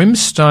Gomorrah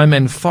brimstone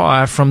and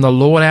fire from the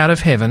Lord out of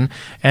heaven,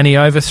 and he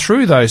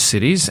overthrew those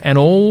cities and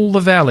all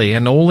the valley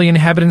and all the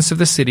inhabitants of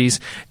the cities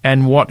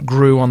and what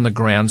grew on the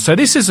ground." So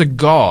this is a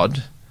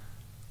God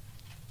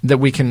that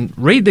we can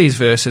read these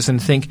verses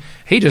and think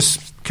he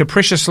just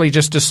capriciously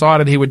just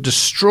decided he would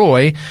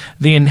destroy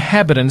the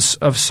inhabitants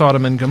of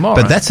Sodom and Gomorrah.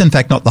 But that's in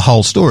fact not the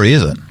whole story,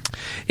 is it?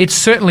 It's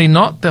certainly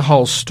not the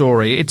whole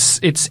story.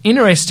 It's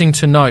interesting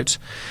to note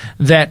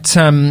that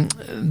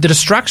the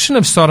destruction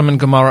of Sodom and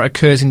Gomorrah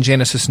occurs in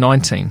Genesis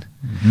 19.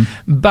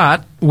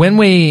 But when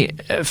we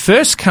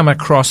first come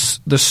across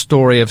the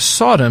story of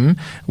Sodom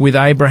with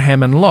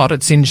Abraham and Lot,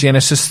 it's in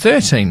Genesis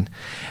 13.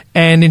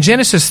 And in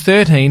Genesis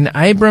 13,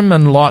 Abram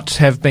and Lot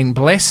have been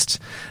blessed,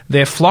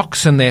 their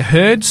flocks and their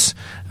herds.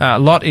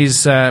 Lot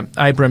is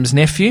Abram's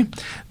nephew.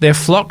 Their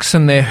flocks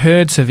and their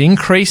herds have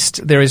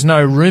increased. There is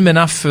no room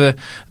enough for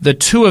the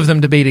two of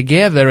them to be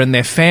together, and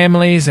their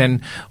families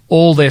and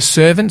all their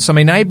servants. I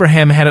mean,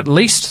 Abraham had at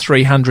least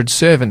 300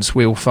 servants,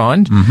 we'll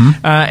find.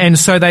 And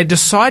so they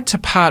decide to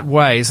part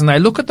ways, and they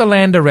look at the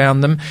land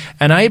around them,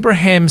 and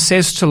Abraham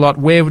says to Lot,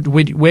 where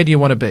do you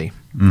want to be?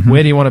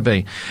 Where do you want to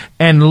be?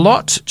 And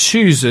Lot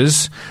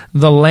chooses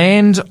the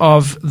land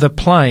of the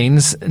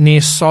plains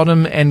near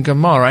Sodom and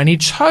Gomorrah. And he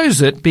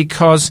chose it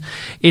because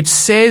it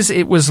says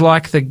it was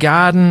like the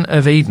Garden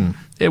of Eden.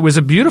 It was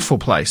a beautiful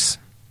place,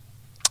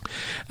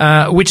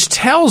 which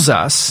tells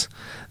us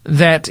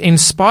that in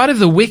spite of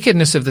the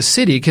wickedness of the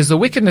city, because the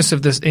wickedness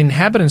of the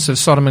inhabitants of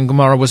Sodom and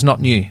Gomorrah was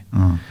not new,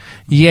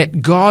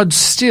 yet God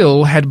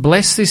still had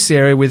blessed this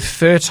area with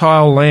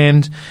fertile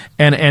land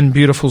and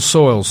beautiful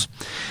soils.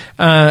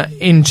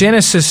 In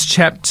Genesis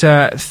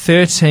chapter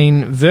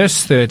 13,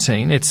 verse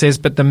 13, it says,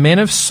 "But the men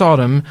of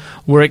Sodom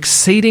were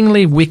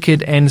exceedingly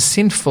wicked and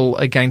sinful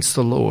against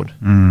the Lord."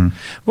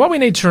 What we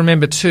need to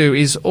remember too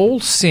is all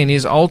sin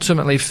is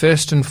ultimately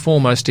first and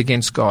foremost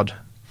against God.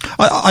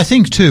 I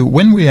think too,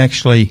 when we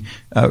actually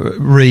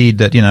read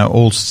that,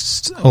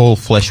 all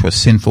flesh was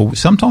sinful,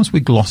 sometimes we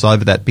gloss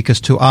over that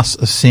because to us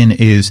a sin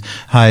is,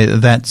 hey,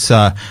 that's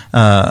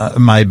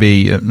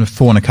maybe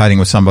fornicating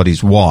with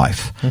somebody's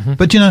wife.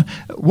 But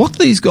what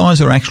these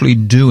guys are actually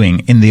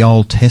doing in the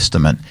Old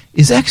Testament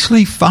is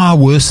actually far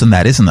worse than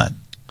that, isn't it?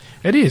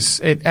 It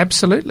is.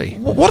 Absolutely.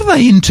 What are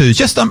they into?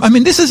 Just,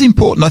 this is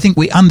important. I think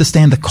we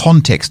understand the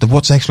context of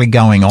what's actually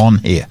going on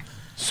here.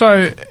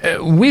 So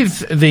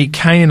with the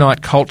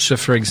Canaanite culture,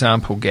 for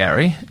example,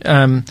 Gary,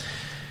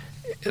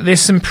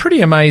 there's some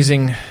pretty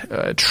amazing,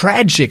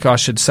 tragic, I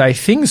should say,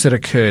 things that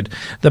occurred.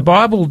 The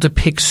Bible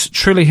depicts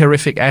truly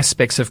horrific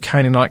aspects of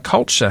Canaanite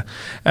culture.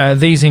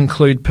 These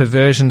include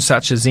perversion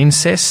such as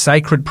incest,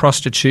 sacred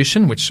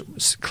prostitution, which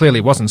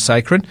clearly wasn't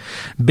sacred,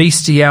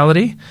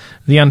 bestiality,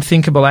 the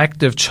unthinkable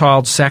act of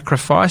child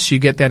sacrifice. You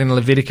get that in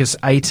Leviticus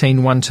 18,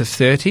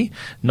 1-30,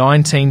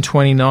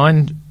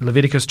 19:29,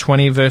 Leviticus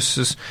 20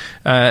 verses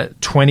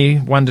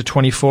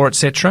 21-24,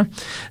 etc.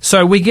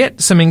 So we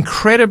get some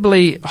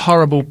incredibly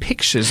horrible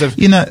pictures of...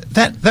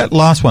 that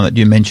last one that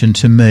you mentioned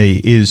to me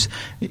is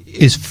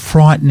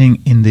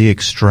frightening in the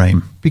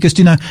extreme. Because,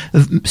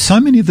 so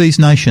many of these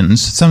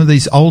nations, some of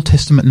these Old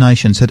Testament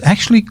nations had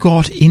actually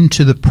got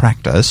into the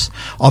practice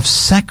of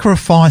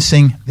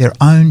sacrificing their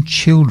own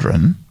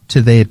children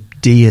to their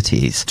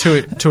deities.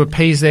 To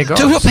appease their God.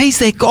 To appease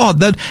their God.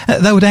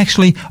 They would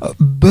actually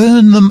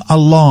burn them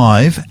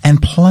alive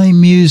and play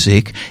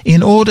music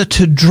in order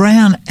to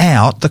drown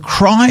out the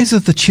cries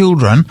of the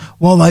children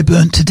while they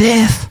burnt to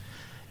death.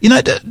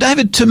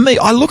 David, to me,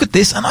 I look at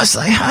this and I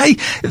say, hey,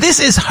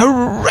 this is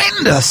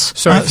horrendous.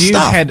 So if you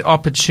had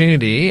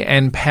opportunity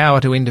and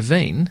power to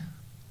intervene...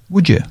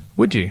 Would you?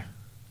 Would you?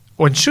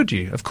 Or should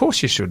you? Of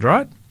course you should,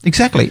 right?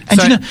 Exactly.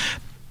 And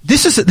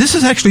this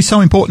is actually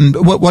so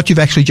important, what you've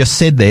actually just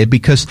said there,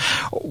 because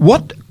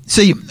God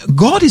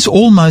is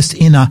almost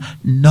in a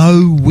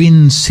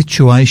no-win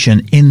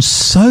situation in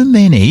so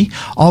many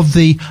of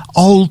the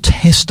Old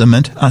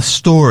Testament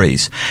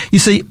stories. You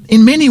see,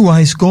 in many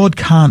ways, God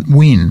can't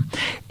win.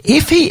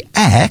 If he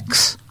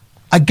acts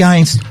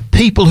against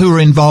people who are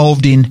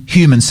involved in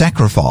human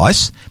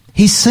sacrifice,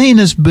 he's seen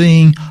as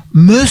being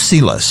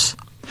merciless.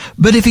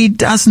 But if he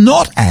does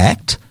not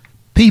act,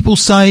 people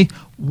say,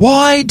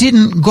 why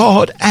didn't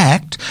God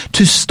act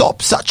to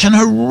stop such an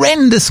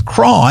horrendous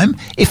crime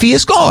if he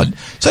is God?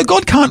 So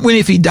God can't win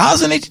if he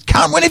does, and he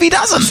can't win if he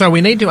doesn't. So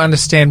we need to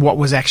understand what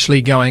was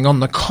actually going on,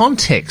 the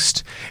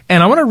context.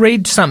 And I want to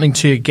read something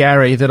to you,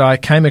 Gary, that I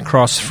came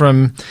across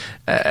from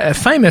a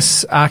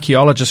famous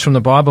archaeologist from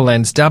the Bible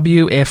lands,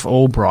 W.F.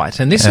 Albright.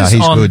 And this is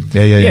he's good.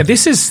 Yeah.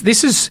 This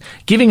is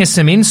giving us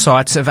some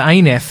insights of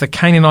Anath, the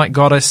Canaanite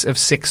goddess of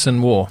sex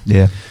and war.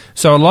 Yeah.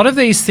 So a lot of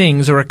these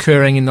things are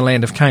occurring in the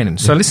land of Canaan.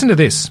 So listen to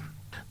this.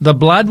 The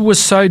blood was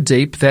so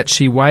deep that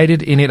she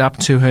waded in it up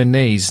to her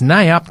knees,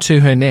 nay, up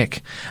to her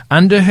neck.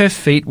 Under her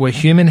feet were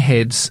human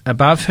heads,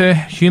 above her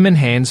human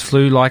hands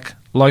flew like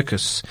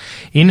locusts.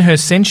 In her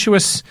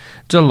sensuous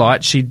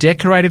delight she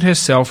decorated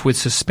herself with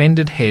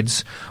suspended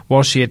heads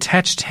while she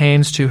attached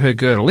hands to her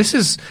girdle. This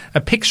is a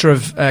picture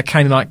of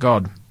Canaanite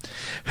God.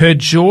 Her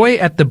joy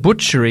at the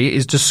butchery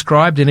is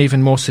described in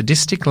even more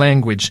sadistic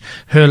language.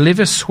 Her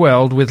liver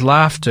swelled with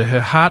laughter,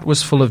 her heart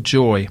was full of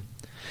joy.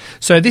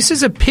 So this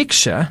is a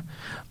picture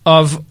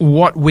of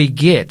what we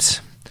get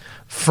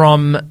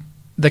from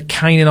the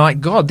Canaanite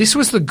God. This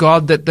was the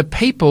God that the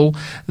people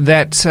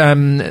that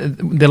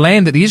the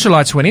land that the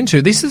Israelites went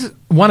into, this is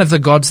one of the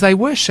gods they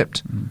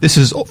worshipped. This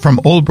is from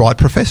Albright,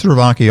 Professor of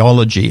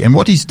Archaeology, and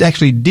what he's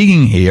actually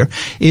digging here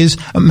is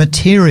a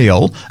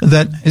material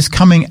that is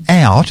coming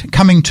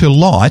to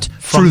light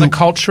from the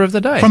culture of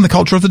the day. From the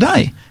culture of the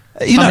day.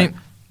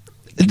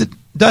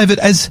 David,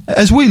 as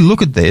we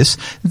look at this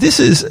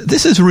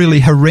is really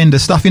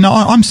horrendous stuff.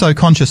 I'm so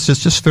conscious.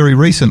 Just very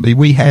recently,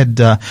 we had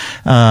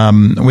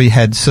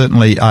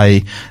certainly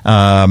the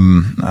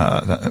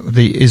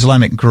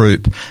Islamic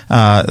group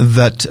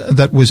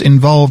that was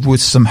involved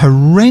with some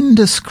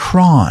horrendous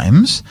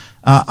crimes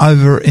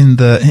over in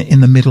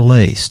the Middle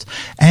East,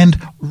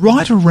 and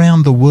right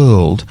around the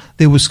world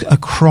there was a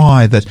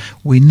cry that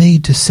we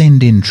need to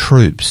send in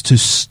troops to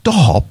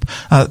stop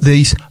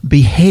these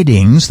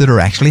beheadings that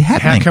are actually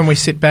happening. How can we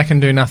sit back and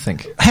do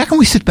nothing? How can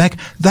we sit back?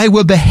 They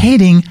were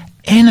beheading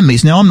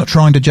enemies. Now, I'm not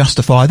trying to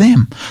justify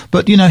them,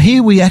 but,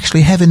 here we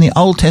actually have in the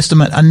Old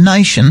Testament a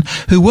nation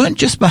who weren't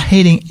just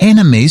beheading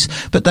enemies,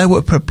 but they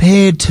were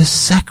prepared to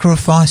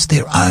sacrifice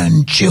their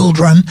own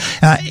children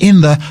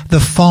in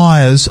the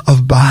fires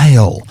of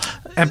Baal.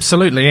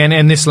 Absolutely,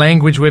 and this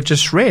language we've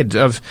just read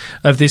of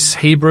this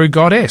Hebrew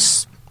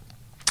goddess,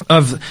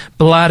 of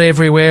blood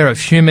everywhere, of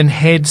human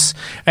heads,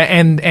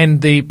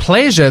 and the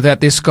pleasure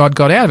that this God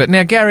got out of it.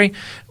 Now, Gary,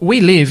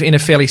 we live in a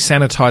fairly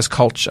sanitized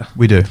culture.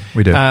 We do.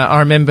 I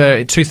remember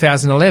in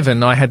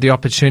 2011, I had the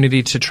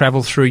opportunity to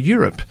travel through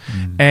Europe,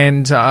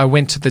 and I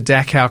went to the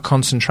Dachau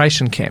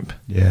concentration camp.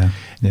 Yeah.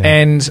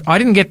 And I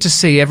didn't get to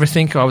see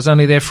everything. I was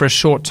only there for a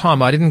short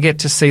time. I didn't get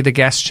to see the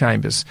gas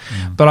chambers.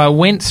 But I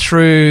went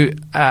through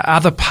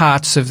other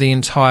parts of the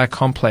entire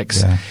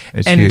complex. Yeah,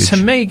 it's and huge. To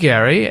me,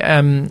 Gary,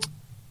 in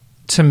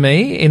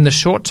the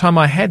short time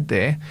I had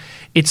there,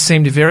 it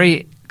seemed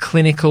very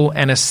clinical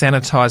and a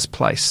sanitized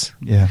place.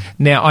 Yeah.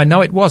 Now, I know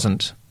it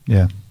wasn't.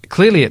 Yeah.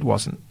 Clearly it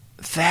wasn't.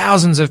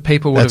 Thousands of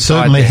people would That's have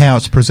died certainly there. how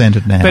it's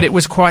presented now. But it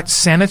was quite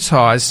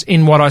sanitized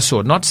in what I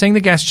saw. Not seeing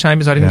the gas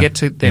chambers, I didn't get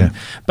to them,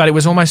 but it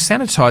was almost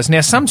sanitized. Now,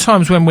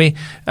 sometimes when we,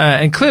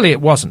 and clearly it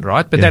wasn't,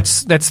 right? But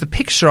that's the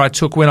picture I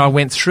took when I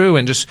went through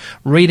and just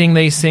reading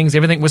these things.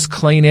 Everything was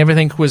clean.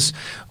 Everything was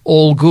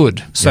all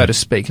good, so to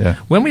speak. Yeah.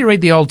 When we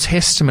read the Old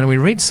Testament and we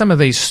read some of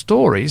these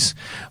stories,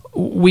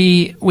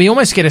 we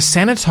almost get a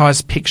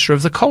sanitized picture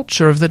of the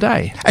culture of the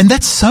day. And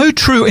that's so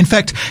true. In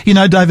fact,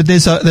 David,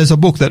 there's a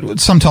book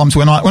that sometimes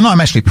when I'm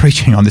actually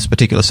preaching on this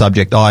particular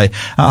subject,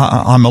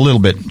 I'm a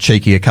little bit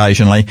cheeky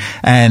occasionally,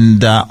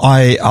 and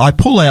I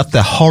pull out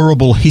the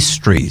horrible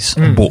histories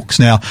books.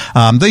 Now,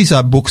 these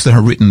are books that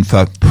are written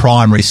for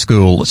primary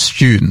school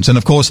students, and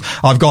of course,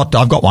 I've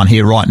got one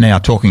here right now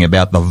talking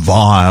about the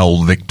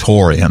vile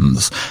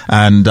Victorians,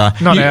 and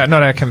not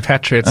our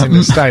compatriots in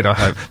the state, I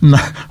hope.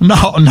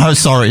 No,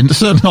 sorry.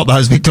 Certainly not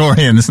those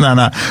Victorians. No.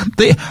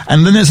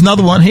 And then there's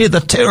another one here, the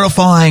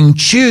terrifying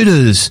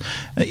Tudors.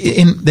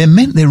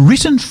 They're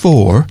written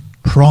for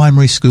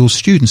primary school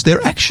students.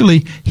 They're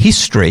actually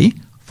history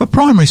for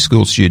primary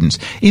school students.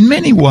 In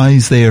many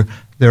ways, they're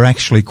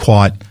actually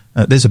quite.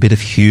 There's a bit of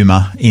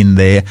humour in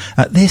there.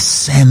 They're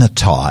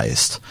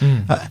sanitised.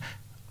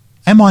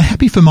 Am I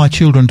happy for my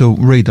children to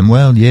read them?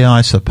 Well, yeah,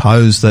 I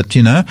suppose that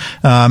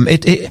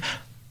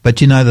but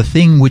the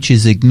thing which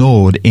is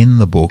ignored in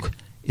the book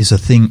is a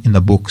thing in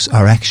the books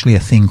are actually a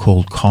thing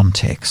called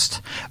context.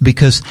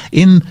 Because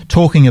in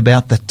talking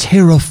about the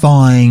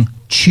terrifying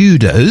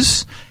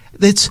Tudors,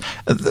 it's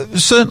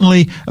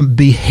certainly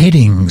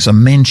beheadings are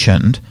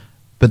mentioned,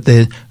 but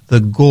the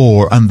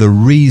gore and the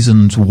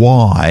reasons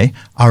why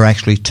are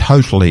actually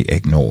totally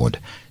ignored.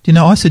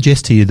 I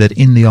suggest to you that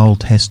in the Old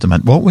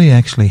Testament, what we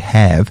actually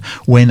have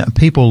when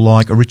people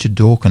like Richard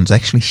Dawkins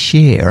actually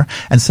share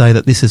and say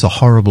that this is a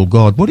horrible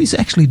God, what he's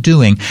actually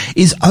doing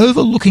is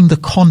overlooking the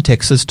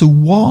context as to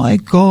why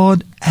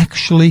God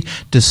actually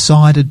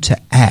decided to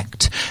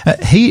act.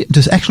 He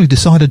just actually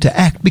decided to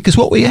act because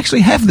what we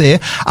actually have there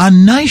are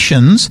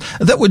nations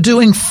that were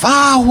doing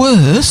far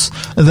worse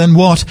than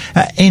what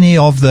any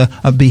of the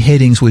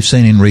beheadings we've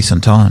seen in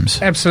recent times.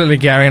 Absolutely,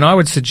 Gary, and I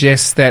would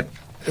suggest that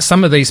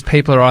some of these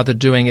people are either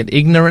doing it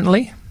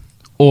ignorantly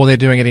or they're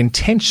doing it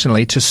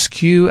intentionally to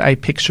skew a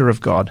picture of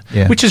God,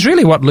 which is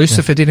really what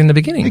Lucifer did in the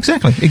beginning.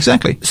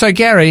 Exactly. So,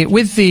 Gary,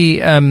 with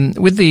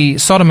the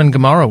Sodom and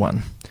Gomorrah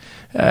one,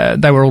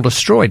 they were all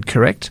destroyed,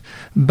 correct?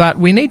 But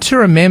we need to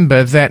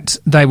remember that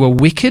they were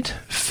wicked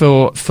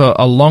for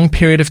a long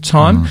period of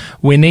time.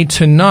 We need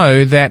to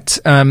know that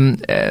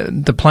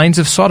the plains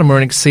of Sodom were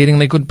an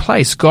exceedingly good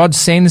place. God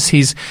sends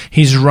his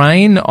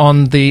rain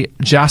on the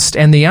just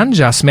and the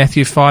unjust,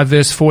 Matthew 5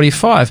 verse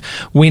 45.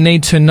 We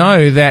need to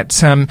know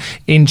that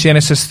in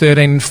Genesis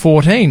 13 and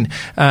 14,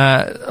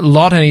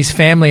 Lot and his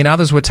family and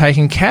others were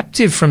taken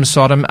captive from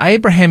Sodom.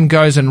 Abraham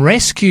goes and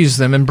rescues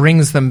them and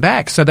brings them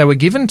back. So they were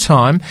given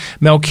time.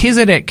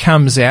 Melchizedek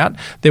comes out.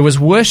 There was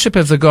worship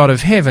of the God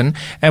of heaven,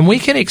 and we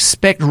can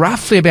expect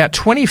roughly about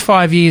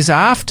 25 years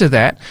after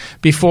that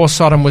before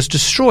Sodom was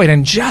destroyed.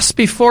 And just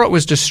before it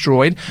was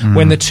destroyed,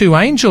 when the two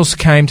angels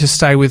came to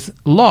stay with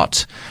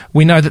Lot,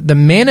 we know that the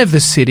men of the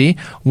city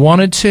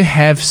wanted to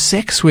have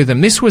sex with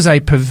him. This was a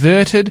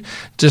perverted,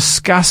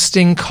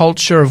 disgusting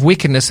culture of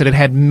wickedness that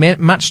had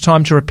much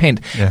time to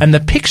repent. Yeah. And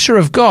the picture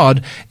of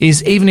God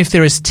is, even if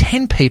there is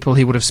 10 people,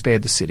 he would have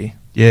spared the city.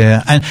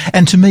 Yeah,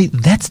 and to me,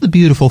 that's the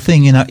beautiful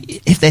thing,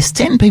 if there's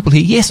 10 people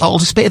here, yes, I'll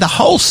spare the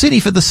whole city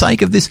for the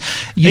sake of this.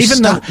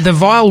 Even the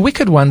vile,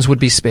 wicked ones would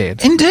be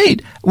spared.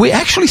 Indeed. We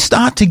actually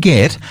start to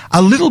get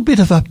a little bit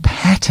of a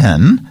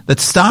pattern that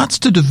starts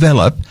to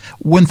develop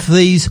with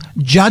these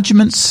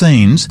judgment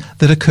scenes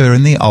that occur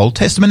in the Old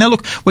Testament. Now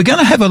look, we're going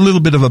to have a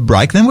little bit of a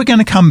break, then we're going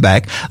to come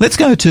back. Let's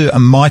go to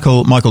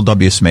Michael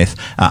W. Smith,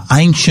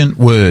 Ancient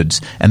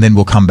Words, and then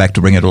we'll come back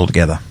to bring it all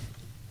together.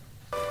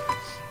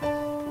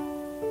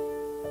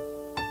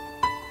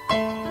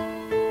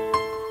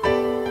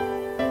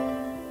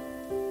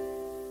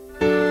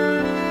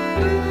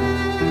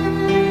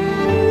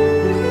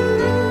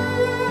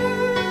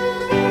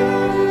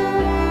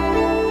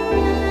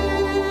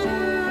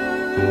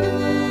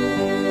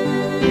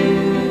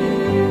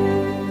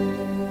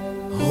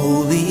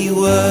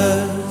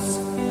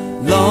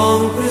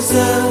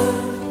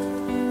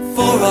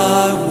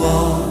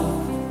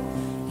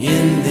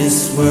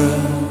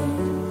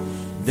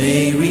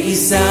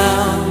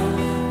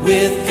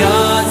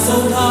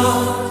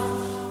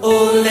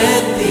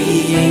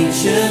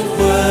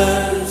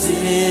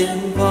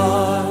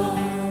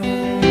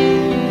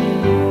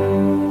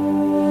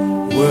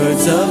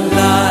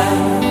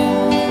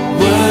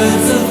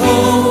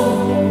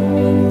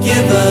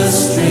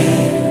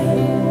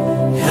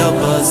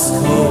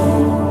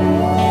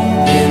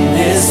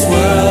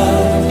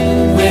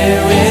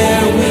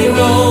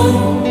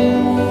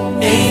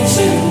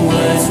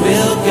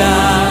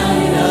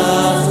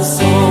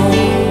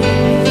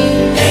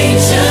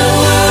 Ancient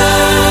words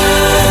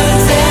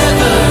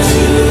ever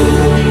true.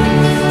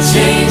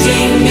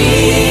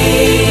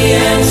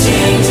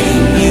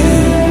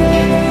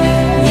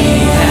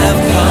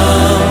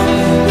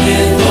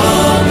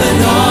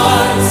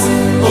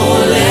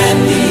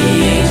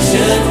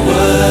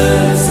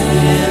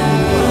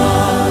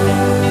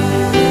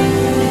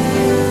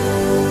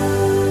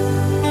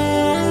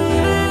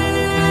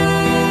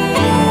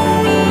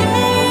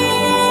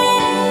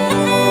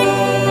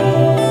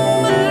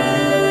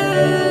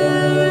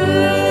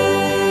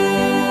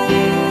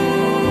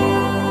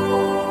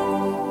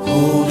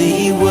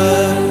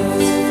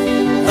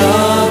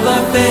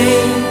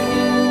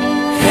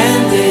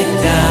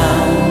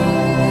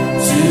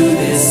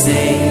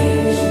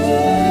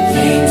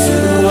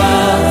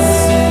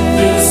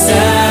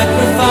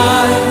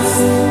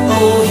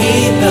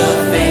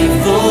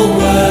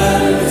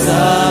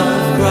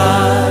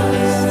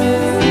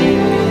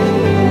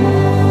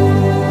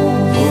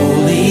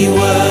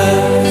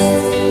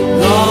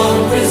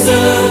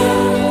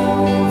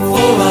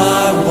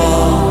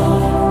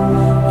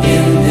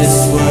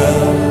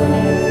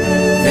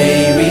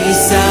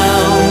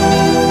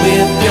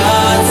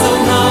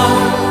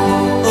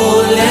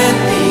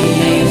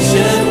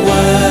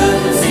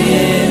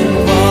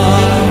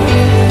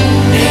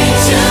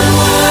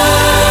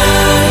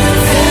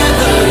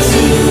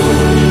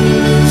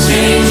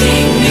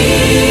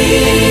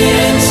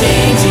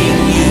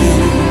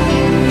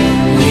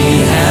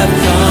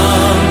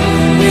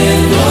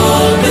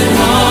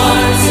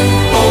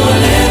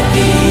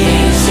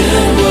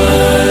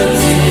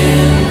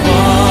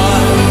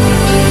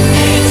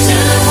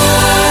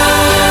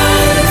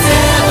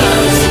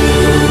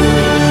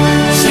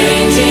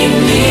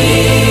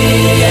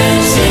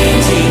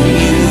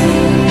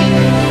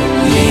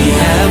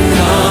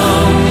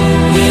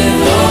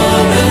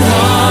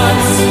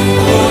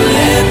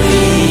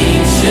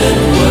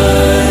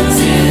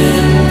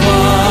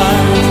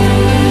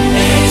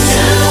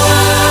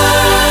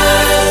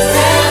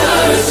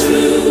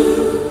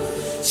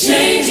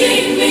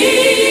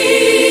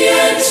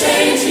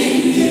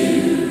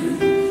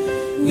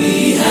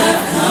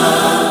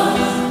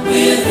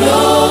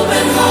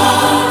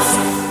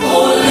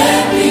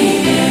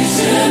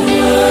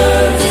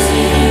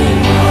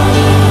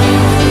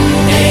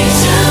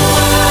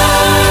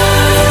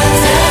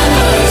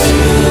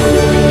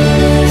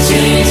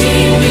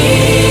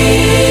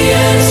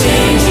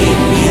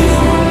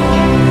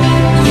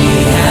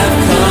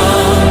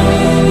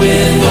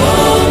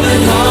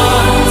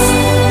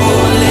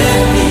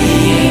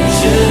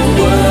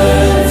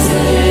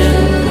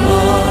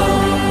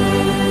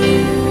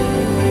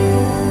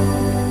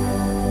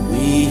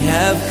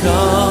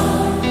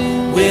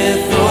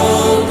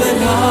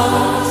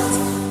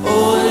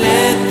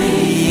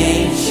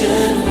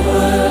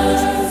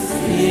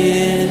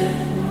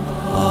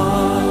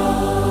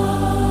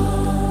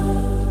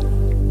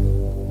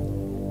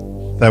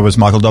 That was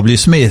Michael W.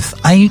 Smith,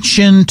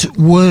 Ancient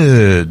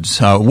Words.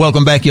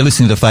 Welcome back. You're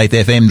listening to Faith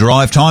FM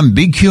Drive Time,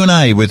 Big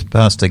Q&A with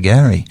Pastor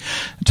Gary.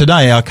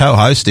 Today our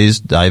co-host is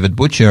David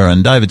Butcher,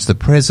 and David's the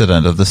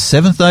president of the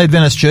Seventh-day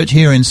Adventist Church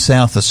here in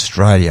South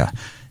Australia.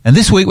 And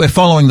this week we're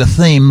following the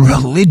theme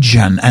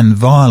religion and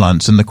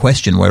violence, and the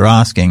question we're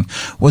asking,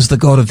 was the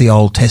God of the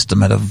Old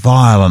Testament a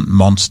violent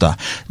monster?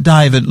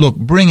 David, look,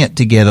 bring it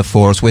together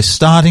for us. We're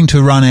starting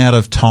to run out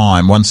of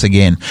time once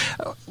again.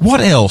 What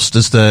else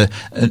do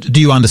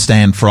you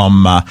understand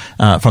from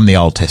the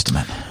Old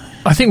Testament?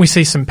 I think we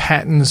see some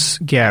patterns,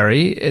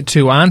 Gary,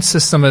 to answer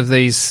some of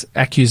these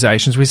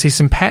accusations. We see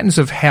some patterns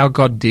of how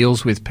God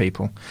deals with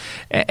people.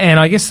 And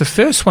I guess the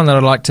first one that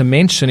I'd like to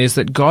mention is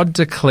that God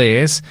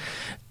declares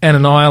an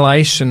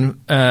annihilation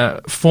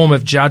form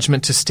of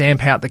judgment to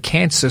stamp out the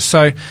cancer.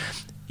 So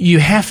you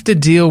have to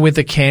deal with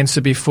the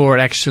cancer before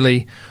it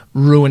actually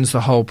ruins the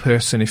whole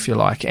person, if you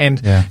like.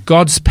 And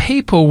God's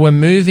people were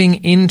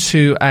moving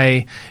into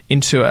a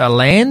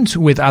land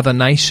with other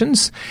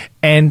nations,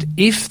 and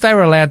if they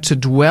were allowed to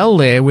dwell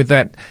there with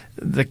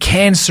the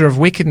cancer of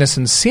wickedness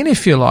and sin,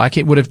 if you like,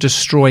 it would have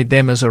destroyed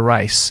them as a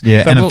race.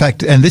 Yeah, but in fact,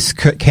 this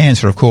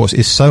cancer, of course,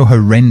 is so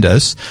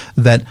horrendous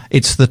that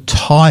it's the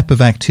type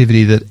of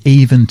activity that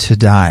even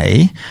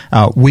today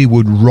we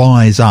would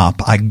rise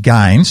up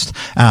against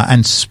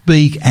and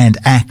speak and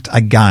act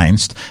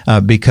against,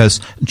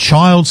 because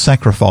child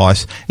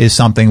sacrifice is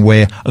something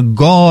where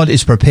God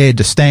is prepared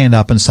to stand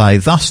up and say,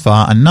 thus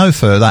far and no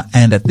further,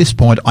 and at this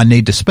point I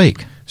need to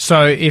speak.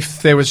 So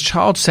if there was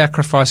child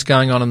sacrifice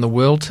going on in the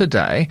world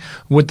today,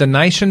 would the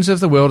nations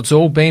of the world, it's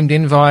all beamed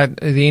in via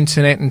the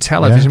internet and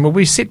television, would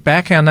we sit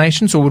back, our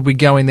nations, or would we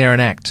go in there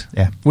and act?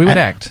 Yeah. We would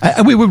act.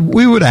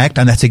 We would act,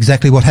 and that's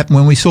exactly what happened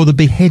when we saw the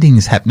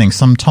beheadings happening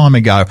some time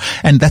ago.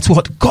 And that's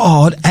what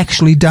God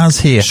actually does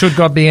here. Should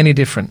God be any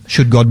different?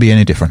 Should God be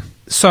any different?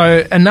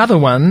 So another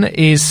one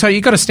is, so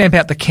you've got to stamp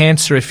out the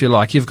cancer, if you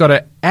like. You've got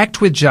to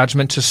act with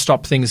judgment to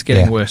stop things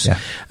getting worse. Yeah.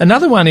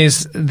 Another one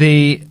is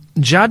the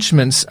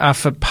judgments are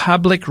for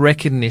public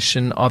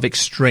recognition of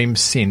extreme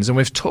sins. And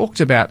we've talked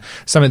about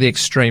some of the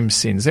extreme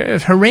sins. They're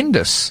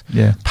horrendous,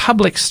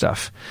 public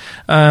stuff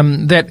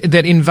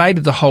that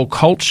invaded the whole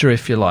culture,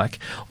 if you like.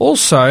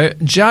 Also,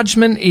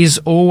 judgment is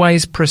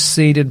always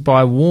preceded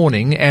by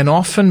warning and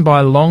often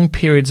by long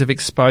periods of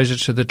exposure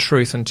to the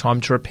truth and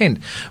time to repent.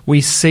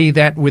 We see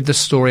that with the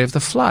story of the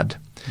flood.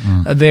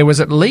 There was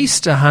at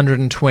least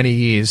 120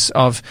 years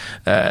of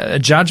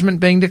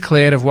judgment being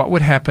declared of what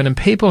would happen and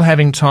people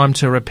having time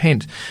to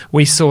repent.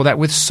 We saw that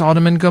with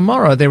Sodom and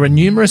Gomorrah. There were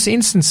numerous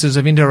instances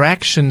of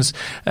interactions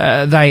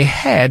they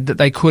had that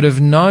they could have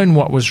known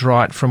what was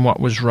right from what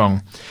was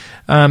wrong.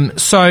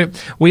 So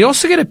we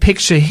also get a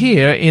picture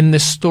here in the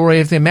story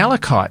of the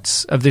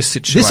Amalekites of this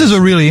situation. This is a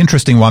really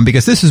interesting one,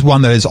 because this is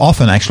one that is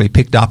often actually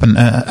picked up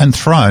and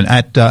thrown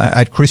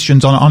at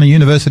Christians on a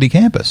university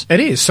campus.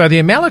 It is. So the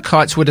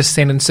Amalekites were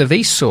descendants of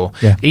Esau.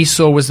 Yeah.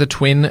 Esau was the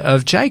twin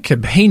of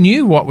Jacob. He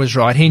knew what was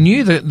right. He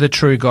knew the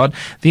true God.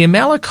 The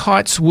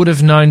Amalekites would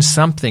have known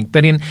something.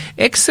 But in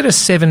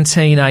Exodus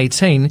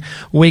 17:18,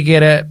 we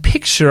get a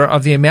picture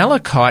of the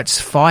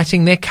Amalekites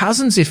fighting their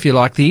cousins, if you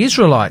like, the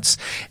Israelites.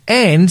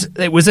 And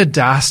it was a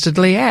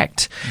dastardly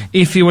act.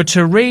 If you were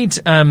to read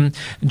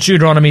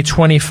Deuteronomy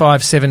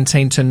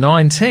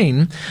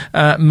 25:17-19,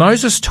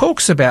 Moses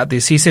talks about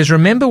this. He says,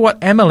 "Remember what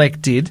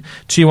Amalek did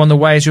to you on the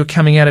way as you were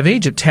coming out of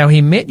Egypt, how he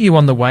met you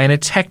on the way and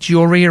attacked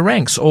your rear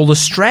ranks, all the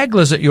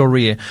stragglers at your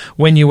rear,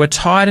 when you were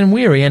tired and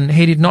weary, and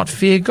he did not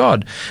fear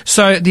God."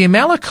 So the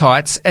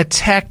Amalekites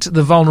attacked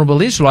the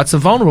vulnerable Israelites, the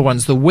vulnerable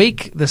ones, the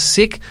weak, the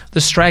sick, the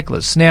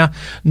stragglers. Now,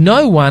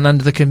 no one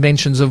under the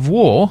conventions of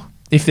war,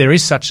 if there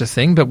is such a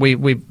thing, but we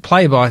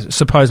play by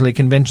supposedly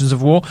conventions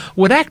of war,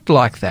 would act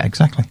like that.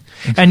 Exactly.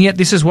 And yet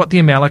this is what the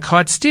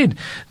Amalekites did.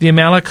 The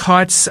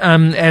Amalekites,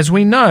 as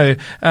we know,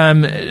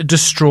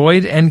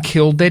 destroyed and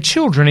killed their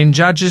children. In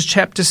Judges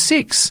chapter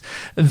 6,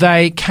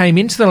 they came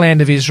into the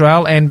land of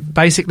Israel and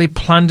basically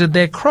plundered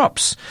their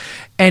crops.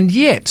 And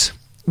yet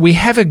we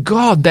have a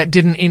God that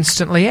didn't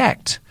instantly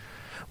act.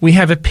 We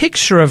have a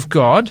picture of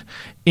God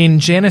in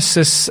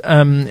Genesis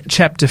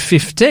chapter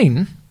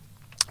 15,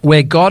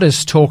 where God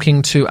is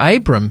talking to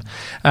Abram.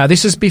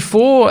 This is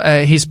before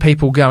his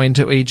people go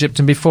into Egypt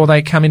and before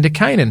they come into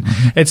Canaan.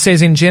 It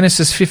says in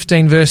Genesis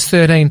 15 verse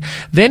 13,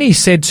 "Then he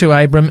said to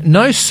Abram,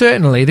 know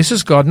certainly," this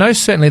is God, "know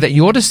certainly that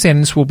your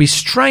descendants will be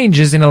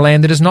strangers in a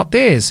land that is not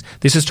theirs."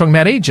 This is talking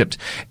about Egypt.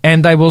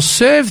 "And they will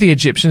serve the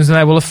Egyptians, and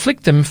they will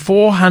afflict them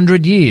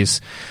 400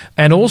 years.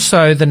 And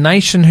also the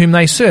nation whom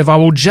they serve I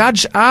will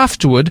judge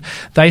afterward.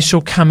 They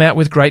shall come out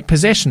with great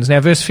possessions."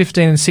 Now verse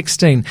 15 and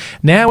 16,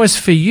 "Now as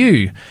for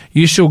you,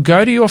 you shall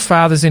go to your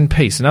fathers in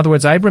peace." In other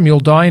words, Abram,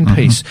 you'll die in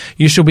peace.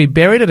 "You shall be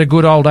buried at a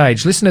good old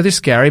age." Listen to this,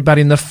 Gary. "But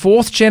in the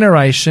 4th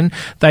generation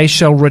they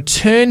shall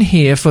return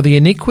here, for the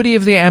iniquity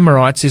of the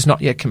Amorites is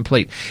not yet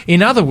complete."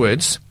 In other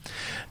words,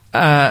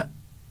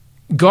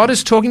 God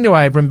is talking to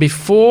Abram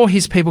before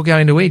his people go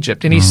into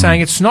Egypt, and he's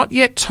saying it's not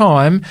yet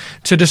time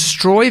to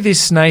destroy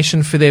this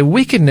nation for their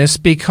wickedness,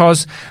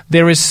 because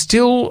there is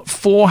still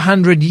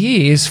 400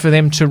 years for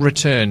them to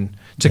return,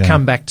 to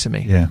come back to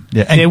me. Yeah.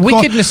 And their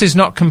wickedness is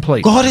not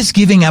complete. God is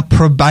giving a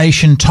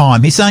probation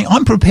time. He's saying,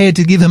 I'm prepared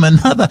to give them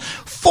another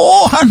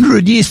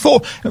 400 years,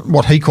 for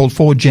what he called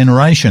 4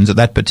 generations at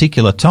that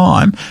particular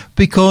time,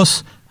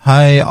 because,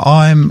 hey,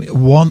 I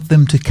want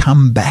them to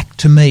come back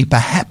to me.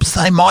 Perhaps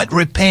they might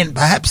repent.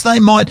 Perhaps they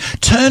might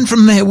turn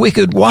from their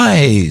wicked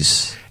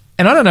ways.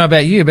 And I don't know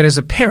about you, but as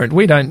a parent,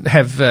 we don't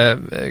have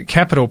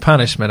capital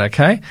punishment,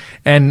 okay,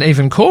 and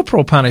even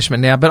corporal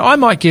punishment now. But I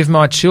might give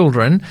my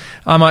children,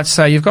 I might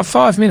say, you've got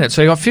 5 minutes,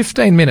 or you've got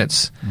 15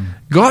 minutes.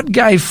 God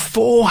gave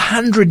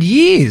 400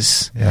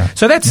 years. Yeah.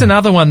 So that's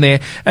another one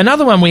there.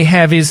 Another one we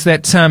have is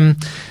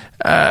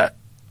that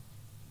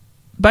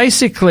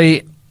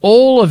basically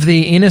all of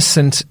the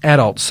innocent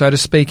adults, so to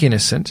speak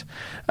innocent,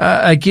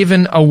 are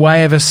given a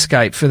way of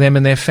escape for them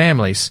and their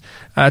families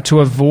to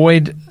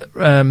avoid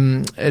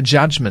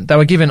judgment. They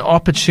were given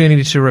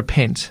opportunity to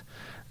repent.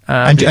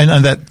 And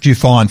that you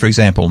find, for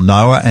example,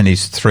 Noah and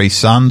his 3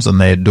 sons and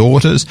their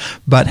daughters,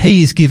 but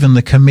he is given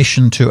the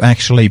commission to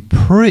actually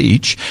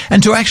preach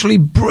and to actually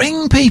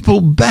bring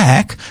people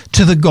back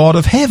to the God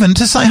of heaven,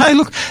 to say, hey,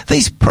 look,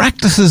 these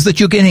practices that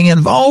you're getting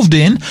involved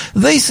in,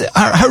 these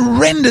are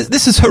horrendous.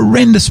 This is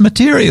horrendous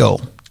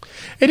material.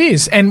 It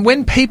is. And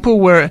when people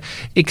were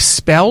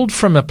expelled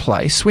from a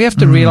place, we have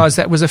to realise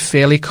that was a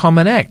fairly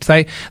common act.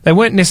 They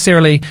weren't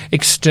necessarily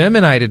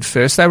exterminated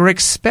first, they were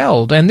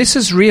expelled. And this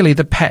is really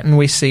the pattern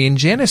we see in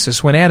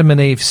Genesis. When Adam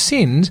and Eve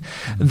sinned,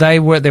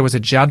 there was a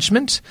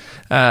judgment.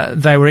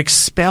 They were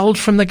expelled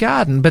from the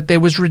garden, but there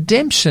was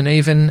redemption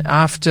even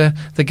after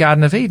the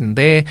Garden of Eden.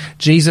 There,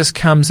 Jesus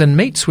comes and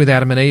meets with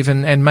Adam and Eve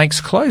and makes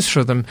clothes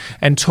for them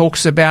and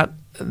talks about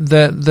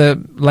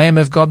the Lamb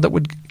of God that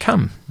would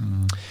come.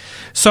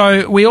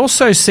 So we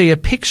also see a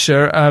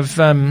picture of,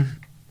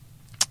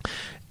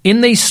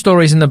 in these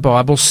stories in the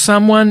Bible,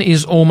 someone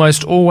is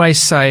almost always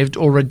saved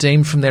or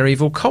redeemed from their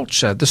evil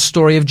culture. The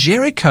story of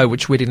Jericho,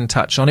 which we didn't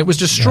touch on, it was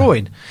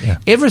destroyed. Yeah.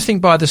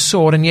 Everything by the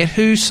sword, and yet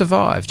who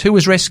survived? Who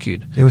was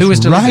rescued? It was who was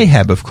delivered?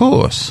 Rahab, of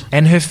course.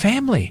 And her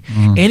family.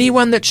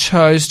 Anyone that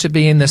chose to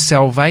be in the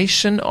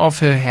salvation of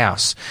her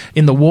house,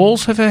 in the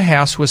walls of her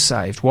house, was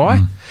saved.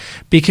 Why?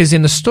 Because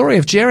in the story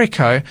of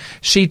Jericho,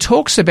 she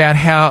talks about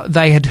how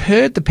they had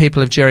heard, the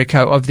people of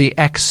Jericho, of the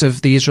acts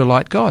of the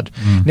Israelite God.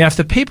 Now, if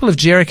the people of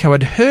Jericho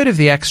had heard of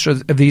the acts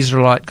of the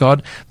Israelite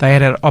God, they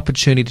had an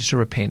opportunity to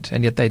repent,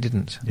 and yet they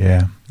didn't.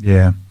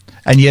 Yeah.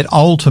 And yet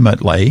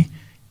ultimately,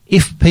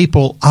 if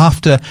people,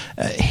 after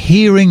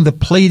hearing the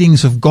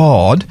pleadings of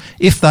God,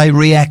 if they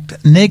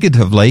react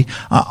negatively,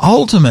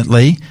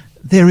 ultimately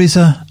there is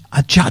a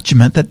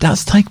judgment that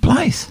does take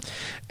place.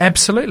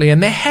 Absolutely,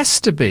 and there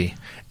has to be.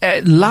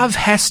 Love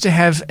has to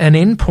have an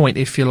endpoint,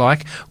 if you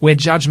like, where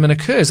judgment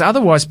occurs.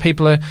 Otherwise,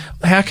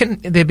 how can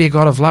there be a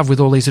God of love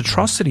with all these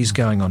atrocities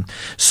going on?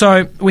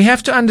 So we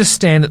have to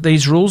understand that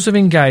these rules of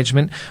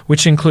engagement,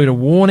 which include a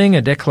warning,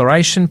 a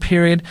declaration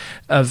period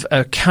of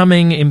a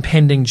coming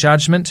impending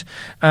judgment,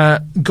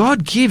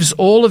 God gives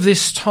all of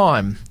this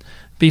time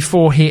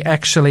before he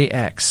actually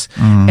acts.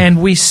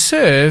 And we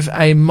serve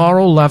a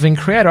moral, loving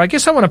creator. I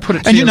guess I want to put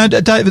it to you.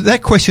 And David,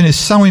 that question is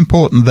so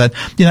important that,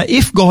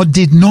 if God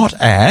did not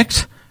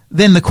act,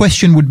 then the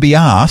question would be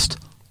asked,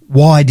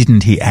 why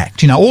didn't he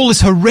act? All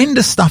this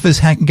horrendous stuff is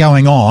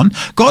going on.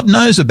 God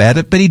knows about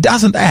it, but he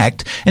doesn't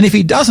act. And if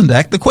he doesn't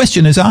act, the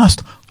question is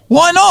asked,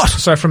 why not?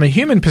 So from a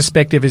human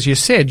perspective, as you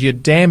said, you're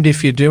damned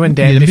if you do and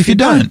damned if you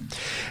don't.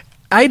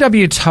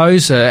 A.W.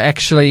 Tozer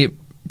actually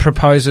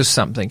proposes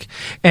something.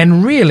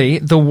 And really,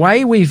 the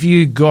way we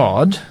view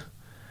God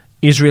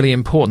is really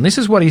important. This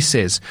is what he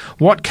says.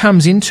 What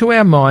comes into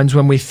our minds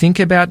when we think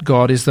about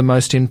God is the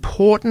most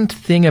important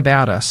thing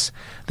about us.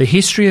 The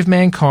history of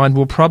mankind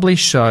will probably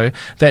show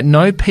that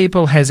no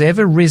people has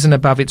ever risen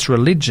above its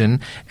religion,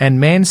 and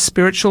man's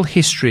spiritual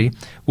history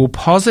will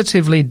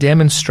positively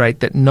demonstrate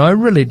that no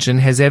religion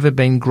has ever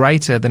been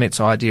greater than its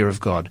idea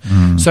of God.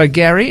 So,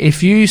 Gary,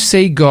 if you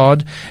see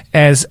God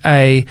as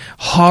a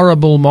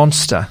horrible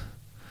monster,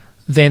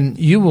 then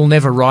you will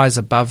never rise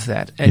above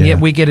that. And yet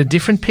we get a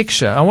different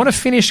picture. I want to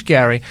finish,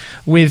 Gary,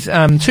 with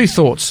 2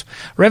 thoughts.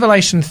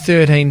 Revelation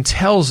 13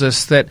 tells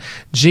us that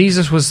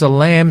Jesus was the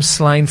Lamb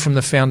slain from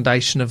the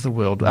foundation of the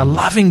world. A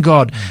loving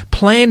God,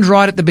 planned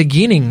right at the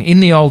beginning in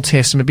the Old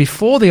Testament,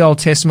 before the Old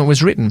Testament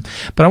was written.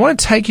 But I want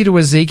to take you to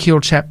Ezekiel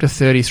chapter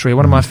 33,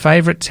 one of my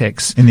favourite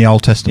texts. In the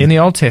Old Testament. In the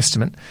Old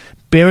Testament.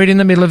 Buried in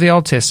the middle of the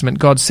Old Testament,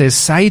 God says,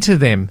 "Say to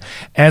them,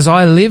 as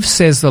I live,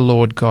 says the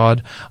Lord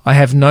God, I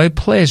have no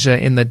pleasure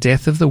in the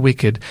death of the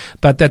wicked,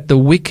 but that the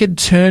wicked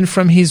turn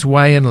from his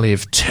way and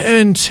live.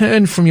 Turn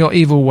from your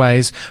evil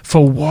ways,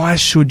 for why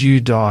should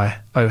you die,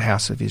 O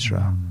house of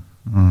Israel?"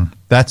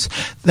 That's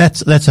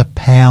a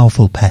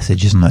powerful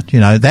passage, isn't it? You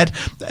know, that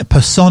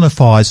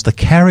personifies the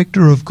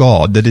character of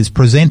God that is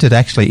presented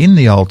actually in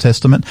the Old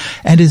Testament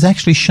and is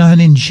actually shown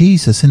in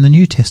Jesus in the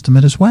New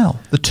Testament as well.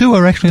 The two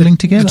are actually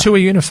linked together. The two are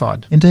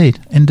unified. Indeed.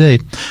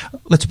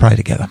 Let's pray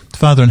together.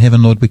 Father in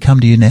heaven, Lord, we come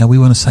to you now. We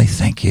want to say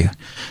thank you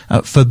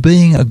for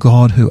being a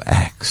God who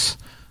acts.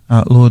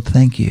 Lord,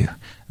 thank you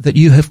that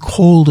you have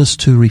called us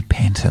to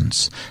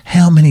repentance.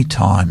 How many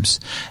times?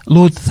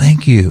 Lord,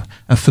 thank you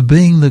for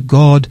being the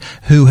God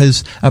who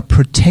has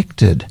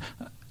protected,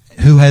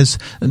 who has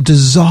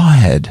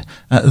desired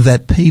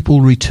that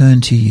people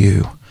return to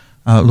you.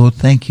 Lord,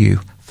 thank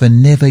you for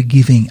never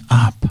giving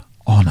up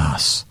on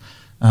us.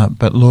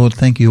 But Lord,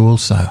 thank you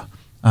also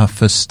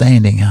for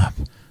standing up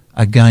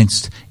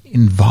against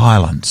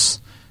violence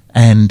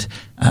and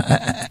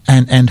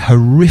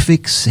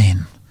horrific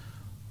sin.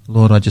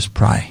 Lord, I just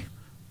pray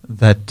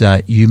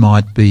that you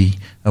might be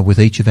with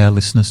each of our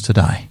listeners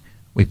today.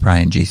 We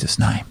pray in Jesus'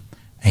 name.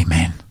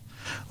 Amen.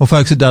 Well,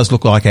 folks, it does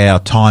look like our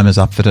time is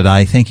up for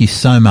today. Thank you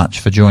so much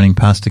for joining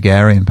Pastor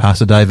Gary and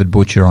Pastor David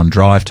Butcher on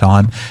Drive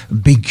Time,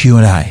 Big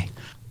Q&A.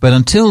 But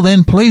until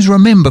then, please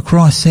remember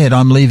Christ said,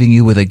 I'm leaving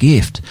you with a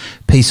gift,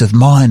 peace of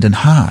mind and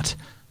heart.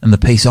 And the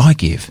peace I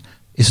give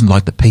isn't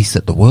like the peace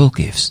that the world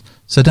gives.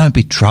 So don't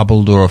be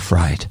troubled or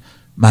afraid.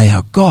 May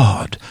our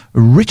God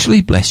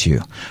richly bless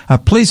you.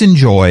 Please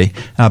enjoy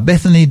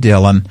Bethany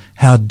Dillon,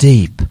 How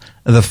Deep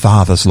the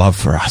Father's Love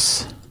for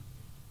Us.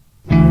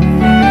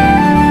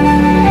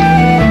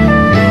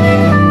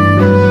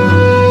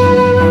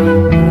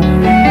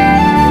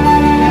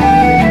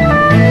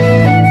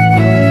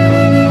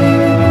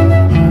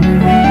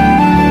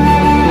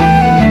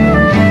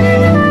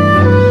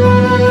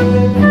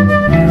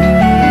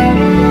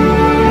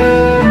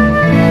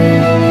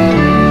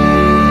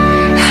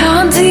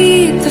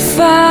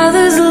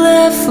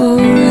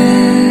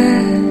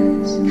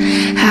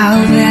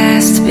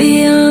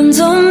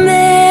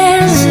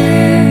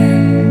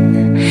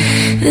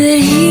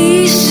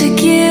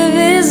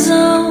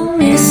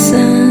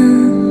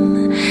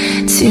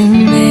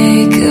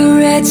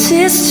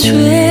 His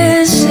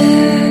treasure,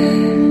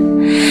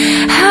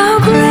 how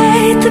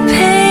great the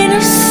pain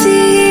of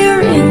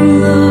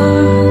searing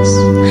loss.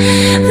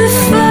 The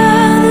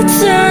Father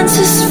turns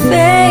his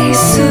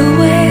face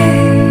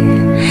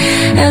away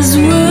as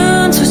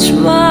wounds which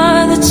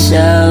mar the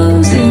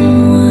chosen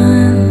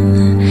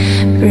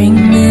one bring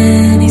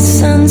many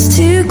sons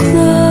to